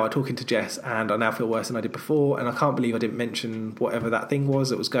for an hour talking to Jess and I now feel worse than I did before, and I can't believe I didn't mention whatever that thing was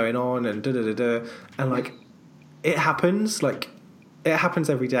that was going on, and da-da-da-da. And like, it happens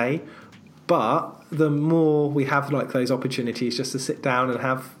every day. But the more we have like those opportunities just to sit down and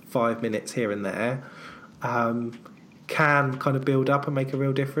have 5 minutes here and there, can kind of build up and make a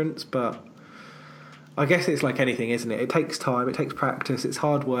real difference. But I guess it's like anything, isn't it? It takes time, it takes practice, it's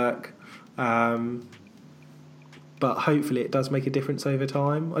hard work. But hopefully it does make a difference over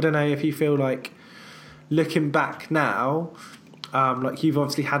time. I don't know if you feel like, looking back now, like, you've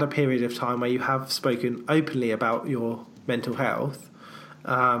obviously had a period of time where you have spoken openly about your mental health,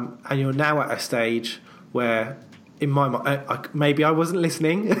 and you're now at a stage where, in my mind, maybe I wasn't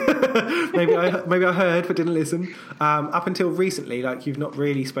listening. maybe I heard but didn't listen. Up until recently, like, you've not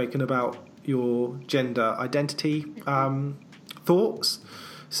really spoken about your gender identity thoughts.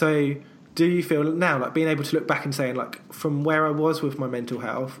 So do you feel now, like, being able to look back and saying, like, from where I was with my mental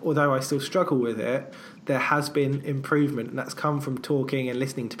health, although I still struggle with it, there has been improvement, and that's come from talking and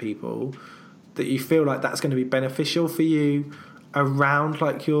listening to people, that you feel like that's going to be beneficial for you around,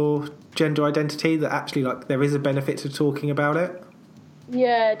 like, your gender identity, that actually, like, there is a benefit to talking about it?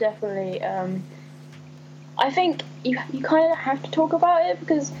 Yeah, definitely. I think you kind of have to talk about it,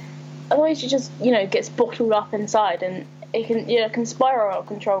 because otherwise it just, gets bottled up inside, and it can spiral out of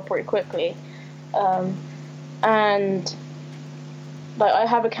control pretty quickly. And like, I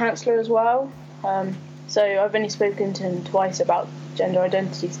have a counsellor as well, so I've only spoken to him twice about gender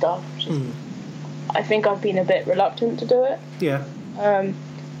identity stuff, which is I think I've been a bit reluctant to do it. Yeah.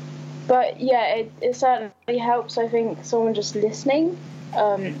 But yeah, it certainly helps. I think someone just listening,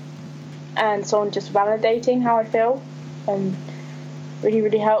 and someone just validating how I feel, really,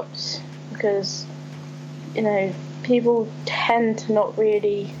 really helps, because, you know, people tend to not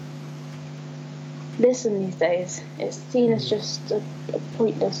really listen these days. It's seen as just a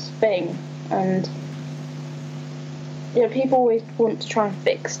pointless thing, and people always want to try and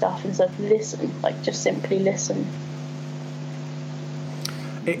fix stuff instead of listen, like just simply listen.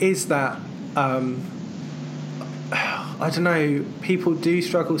 It is that, I don't know, people do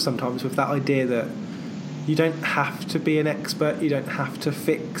struggle sometimes with that idea that you don't have to be an expert, you don't have to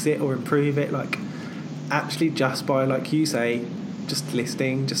fix it or improve it. Like, actually just by, like you say, just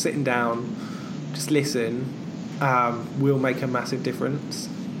listening, just sitting down, just listen, will make a massive difference.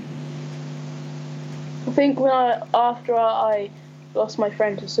 I think after I lost my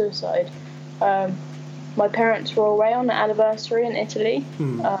friend to suicide, my parents were away on an anniversary in Italy,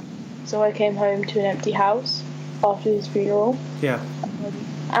 so I came home to an empty house after his funeral. Yeah.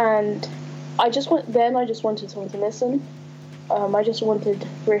 And I just wanted someone to listen. I just wanted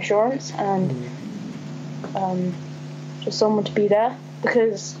reassurance and just someone to be there,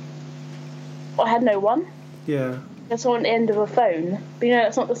 because I had no one. Yeah. There's someone at the end of a phone, but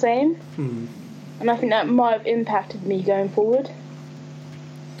that's not the same. And I think that might have impacted me going forward.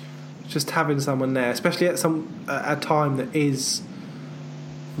 Just having someone there, especially at a time that is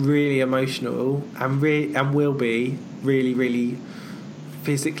really emotional and will be really, really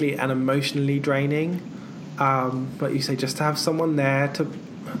physically and emotionally draining. Like you say, just to have someone there to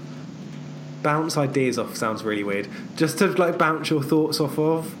bounce ideas off sounds really weird. Just to like bounce your thoughts off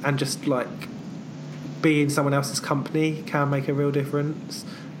of, and just like be in someone else's company can make a real difference.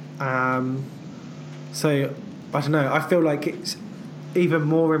 So I don't know. I feel like it's even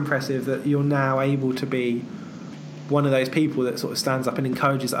more impressive that you're now able to be one of those people that sort of stands up and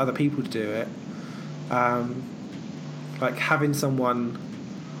encourages other people to do it. Like having someone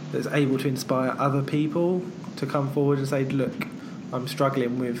that's able to inspire other people to come forward and say, look, I'm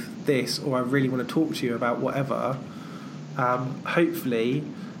struggling with this, or I really want to talk to you about whatever, hopefully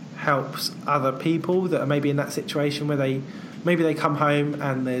helps other people that are maybe in that situation where they come home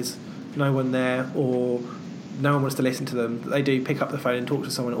and there's no one there, or no one wants to listen to them. They do pick up the phone and talk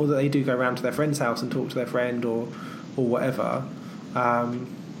to someone, or that they do go around to their friend's house and talk to their friend, or whatever, can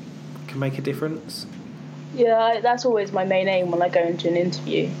make a difference. Yeah, that's always my main aim when I go into an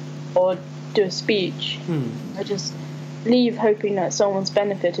interview or do a speech. I just leave hoping that someone's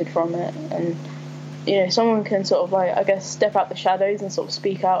benefited from it, and someone can sort of, like, I guess, step out the shadows and sort of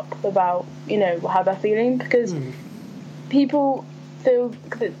speak up about how they're feeling, because people feel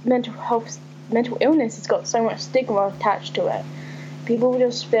that mental illness has got so much stigma attached to it. People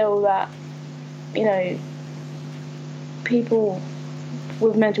just feel that people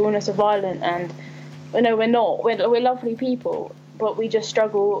with mental illness are violent, and we're not. We're lovely people, but we just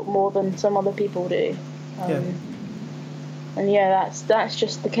struggle more than some other people do. And that's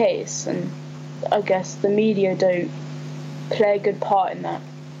just the case, and I guess the media don't play a good part in that.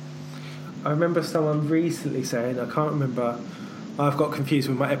 I remember someone recently saying, I can't remember, I've got confused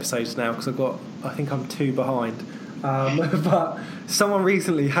with my episodes now because I think I'm 2 behind. But someone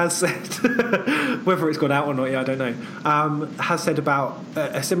recently has said, whether it's gone out or not, I don't know, has said about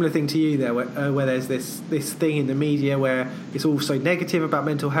a similar thing to you there, where there's this thing in the media where it's all so negative about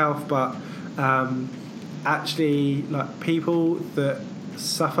mental health, but actually, like, people that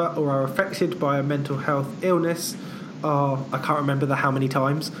suffer or are affected by a mental health illness are, I can't remember how many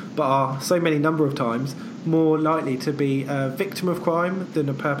times, but are so many number of times more likely to be a victim of crime than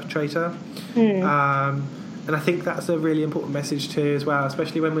a perpetrator. And I think that's a really important message too as well,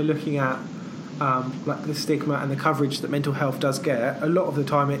 especially when we're looking at like the stigma and the coverage that mental health does get. A lot of the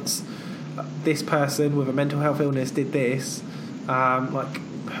time it's this person with a mental health illness did this. Like,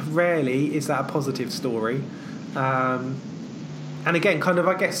 rarely is that a positive story. And again, kind of,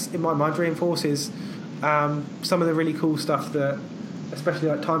 I guess, in my mind, reinforces some of the really cool stuff that, especially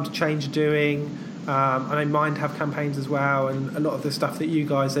like Time to Change, are doing. I know Mind have campaigns as well, and a lot of the stuff that you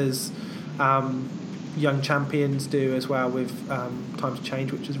guys as young champions do as well with Time to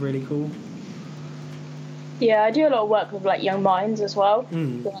Change, which is really cool. Yeah, I do a lot of work with like Young Minds as well.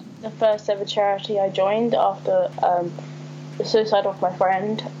 The first ever charity I joined after the suicide of my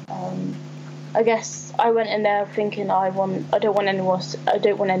friend. I guess I went in there thinking I don't want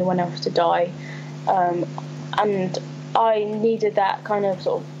anyone else to die, and I needed that kind of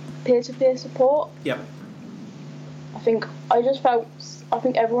sort of peer-to-peer support. Yep. I think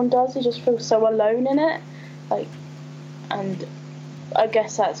everyone does. They just feel so alone in it, and I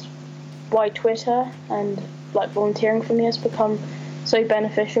guess that's why Twitter and like volunteering for me has become so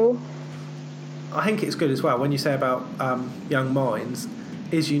beneficial. I think it's good as well when you say about young minds,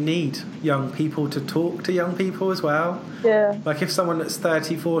 is you need young people to talk to young people as well. Yeah. Like if someone that's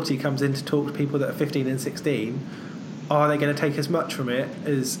 30, 40 comes in to talk to people that are 15 and 16, are they going to take as much from it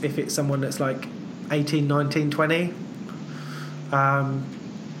as if it's someone that's like 18, 19, 20?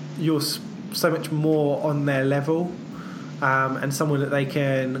 You're so much more on their level, and someone that they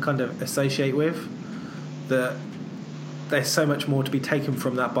can kind of associate with, that there's so much more to be taken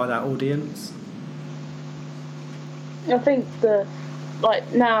from that by that audience. I think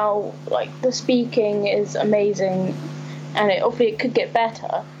now the speaking is amazing, and it could get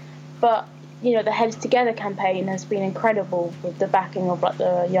better, but the Heads Together campaign has been incredible with the backing of like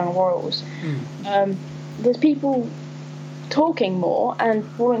the Young Royals. There's people talking more and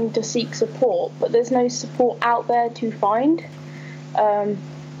wanting to seek support, but there's no support out there to find, and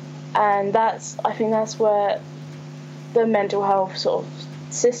I think that's where the mental health sort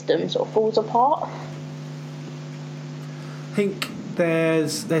of system sort of falls apart. I think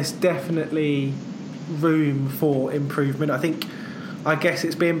there's definitely room for improvement. I guess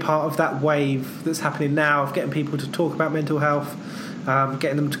it's being part of that wave that's happening now of getting people to talk about mental health,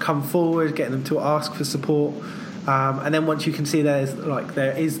 getting them to come forward, getting them to ask for support, and then once you can see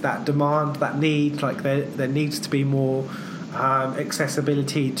there is that demand, that need, like there needs to be more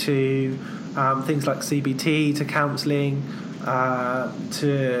accessibility to things like CBT, to counselling,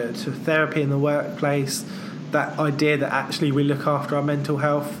 to therapy in the workplace. That idea that actually we look after our mental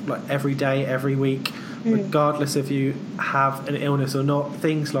health like every day, every week, regardless if you have an illness or not.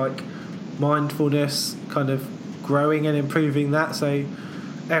 Things like mindfulness, kind of growing and improving that. So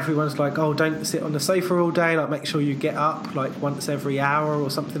everyone's like, oh, don't sit on the sofa all day, like make sure you get up like once every hour or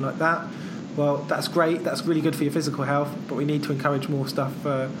something like that. Well, that's great, that's really good for your physical health, but we need to encourage more stuff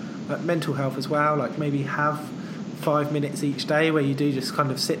for like mental health as well. Like maybe have 5 minutes each day where you do just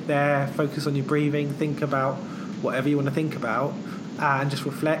kind of sit there, focus on your breathing, think about whatever you want to think about, and just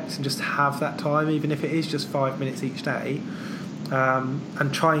reflect and just have that time, even if it is just 5 minutes each day,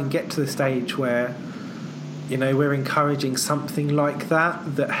 and try and get to the stage where we're encouraging something like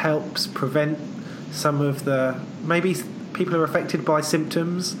that helps prevent some of the, maybe people are affected by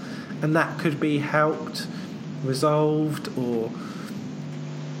symptoms and that could be helped, resolved, or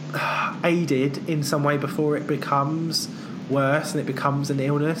aided in some way before it becomes worse and it becomes an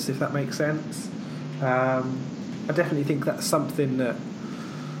illness, if that makes sense. I definitely think that's something that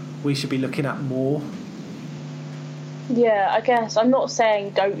we should be looking at more. Yeah, I guess I'm not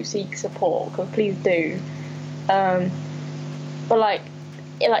saying don't seek support, because please do, but like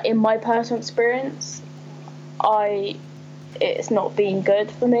in my personal experience, it's not been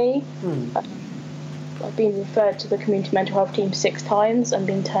good for me. I've been referred to the community mental health team 6 times and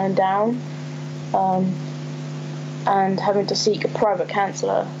been turned down, and having to seek a private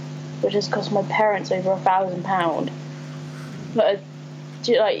counsellor, which has cost my parents over £1,000. But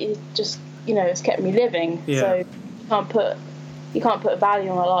it's kept me living. Yeah. So you can't put a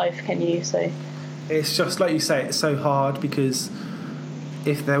value on my life, can you? So it's just like you say, it's so hard, because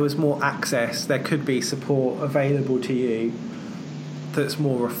if there was more access, there could be support available to you that's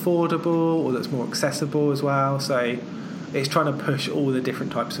more affordable or that's more accessible as well. So it's trying to push all the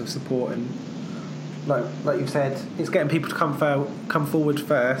different types of support, and like you've said, it's getting people to come forward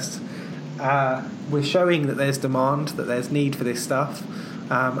first. We're showing that there's demand, that there's need for this stuff,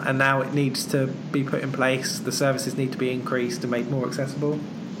 and now it needs to be put in place. The services need to be increased and made more accessible.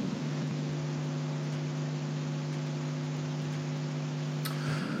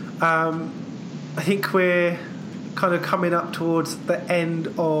 I think we're kind of coming up towards the end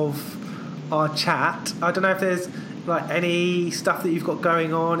of our chat. I don't know if there's like any stuff that you've got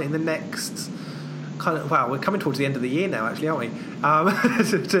going on in the next we're coming towards the end of the year now, actually, aren't we?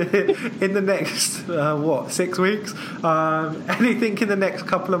 In the next 6 weeks, anything in the next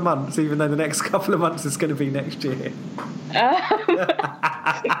couple of months, even though the next couple of months is going to be next year?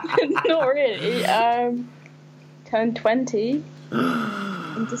 Not really. Turn 20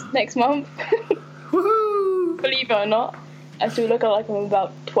 just next month. Woohoo! Believe it or not, I still look like I'm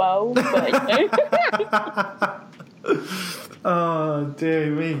about 12, but Oh dear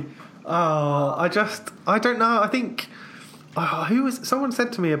me. Oh, I don't know. I think someone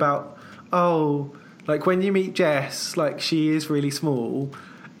said to me about, like when you meet Jess, like she is really small,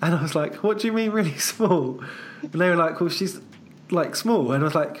 and I was like, what do you mean really small? And they were like, well, she's like small, and I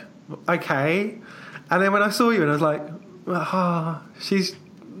was like, okay. And then when I saw you, and I was like, she's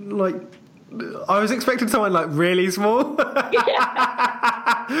like, I was expecting someone like really small.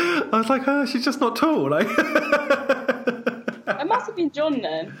 I was like, she's just not tall. Like, I must have been John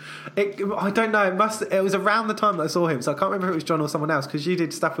then. I don't know. It was around the time that I saw him, so I can't remember if it was John or someone else, because you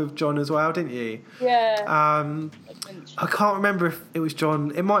did stuff with John as well, didn't you? Yeah. I can't remember if it was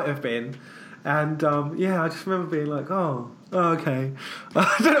John. It might have been. And I just remember being like, oh, okay.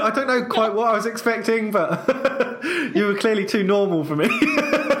 I don't know quite what I was expecting, but you were clearly too normal for me.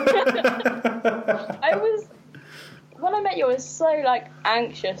 When I met you, I was so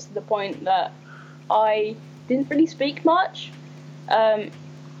anxious to the point that I didn't really speak much, and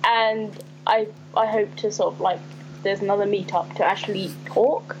I hope to sort of there's another meetup to actually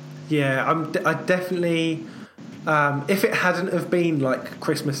talk. Yeah, I definitely. If it hadn't have been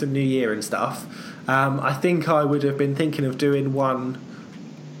Christmas and New Year and stuff, I think I would have been thinking of doing one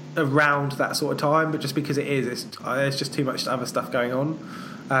around that sort of time. But just because there's just too much other stuff going on.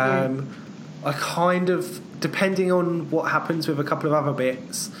 I kind of, depending on what happens with a couple of other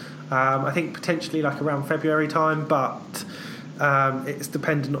bits, I think potentially around February time, but it's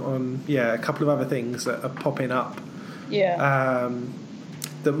dependent on a couple of other things that are popping up. Yeah.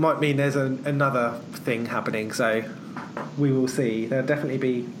 That might mean there's another thing happening, so we will see. There'll definitely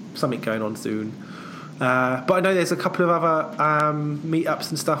be something going on soon. But I know there's a couple of other meetups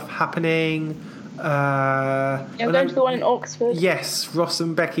and stuff happening. You're going to the one in Oxford? Yes, Ross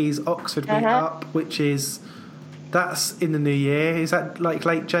and Becky's Oxford meetup, that's in the new year. Is that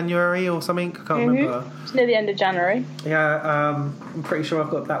late January or something? I can't remember. It's near the end of January. Yeah, I'm pretty sure I've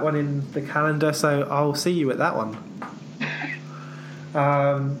got that one in the calendar, so I'll see you at that one.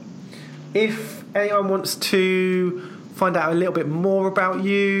 If anyone wants to find out a little bit more about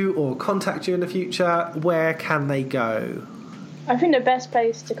you or contact you in the future, where can they go? I think the best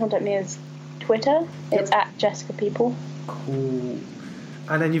place to contact me is Twitter. It's at Jessica People. Cool.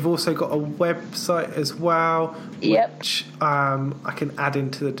 And then you've also got a website as well, which I can add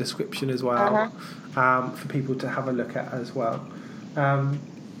into the description as well, for people to have a look at as well.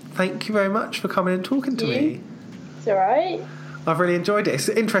 Thank you very much for coming and talking to me. It's all right. I've really enjoyed it. It's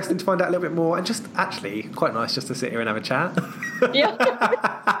interesting to find out a little bit more, and just actually quite nice just to sit here and have a chat. Yeah.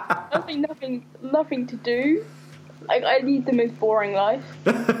 nothing to do. I lead the most boring life.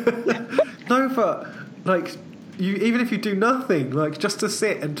 No, but even if you do nothing, just to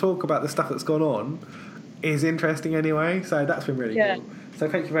sit and talk about the stuff that's gone on is interesting anyway. So that's been really cool. So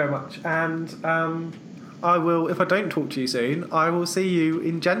thank you very much. And I will, if I don't talk to you soon, I will see you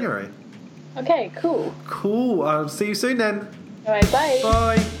in January. Okay, cool. Cool. I'll see you soon then. All right, bye.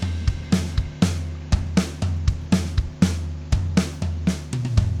 Bye.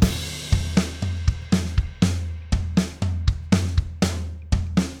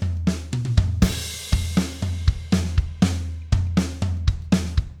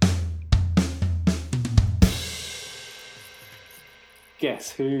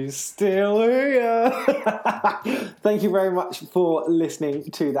 Guess who's still here? Thank you very much for listening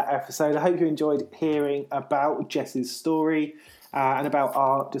to that episode. I hope you enjoyed hearing about Jess's story and about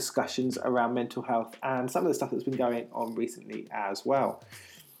our discussions around mental health and some of the stuff that's been going on recently as well.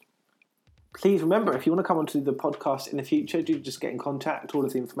 Please remember, if you want to come onto the podcast in the future, do just get in contact. All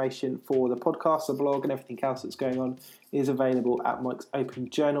of the information for the podcast, the blog, and everything else that's going on is available at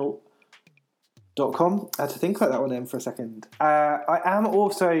mikesopenjournal.com. I had to think about that one then for a second. I am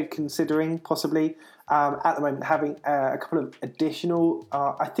also considering possibly at the moment having a couple of additional,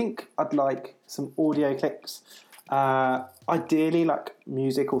 I think I'd like some audio clips, ideally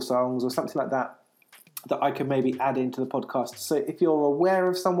music or songs or something like that I could maybe add into the podcast. So if you're aware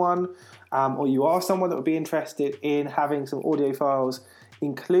of someone or you are someone that would be interested in having some audio files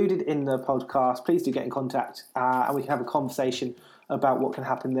included in the podcast, please do get in contact and we can have a conversation about what can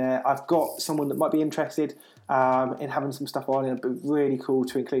happen there. I've got someone that might be interested in having some stuff on, and it'd be really cool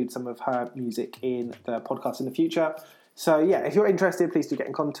to include some of her music in the podcast in the future. So yeah, if you're interested, please do get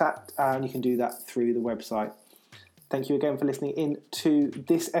in contact, and you can do that through the website. Thank you again for listening in to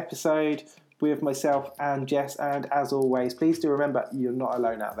this episode with myself and Jess, and as always, please do remember, you're not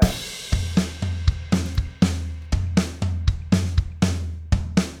alone out there.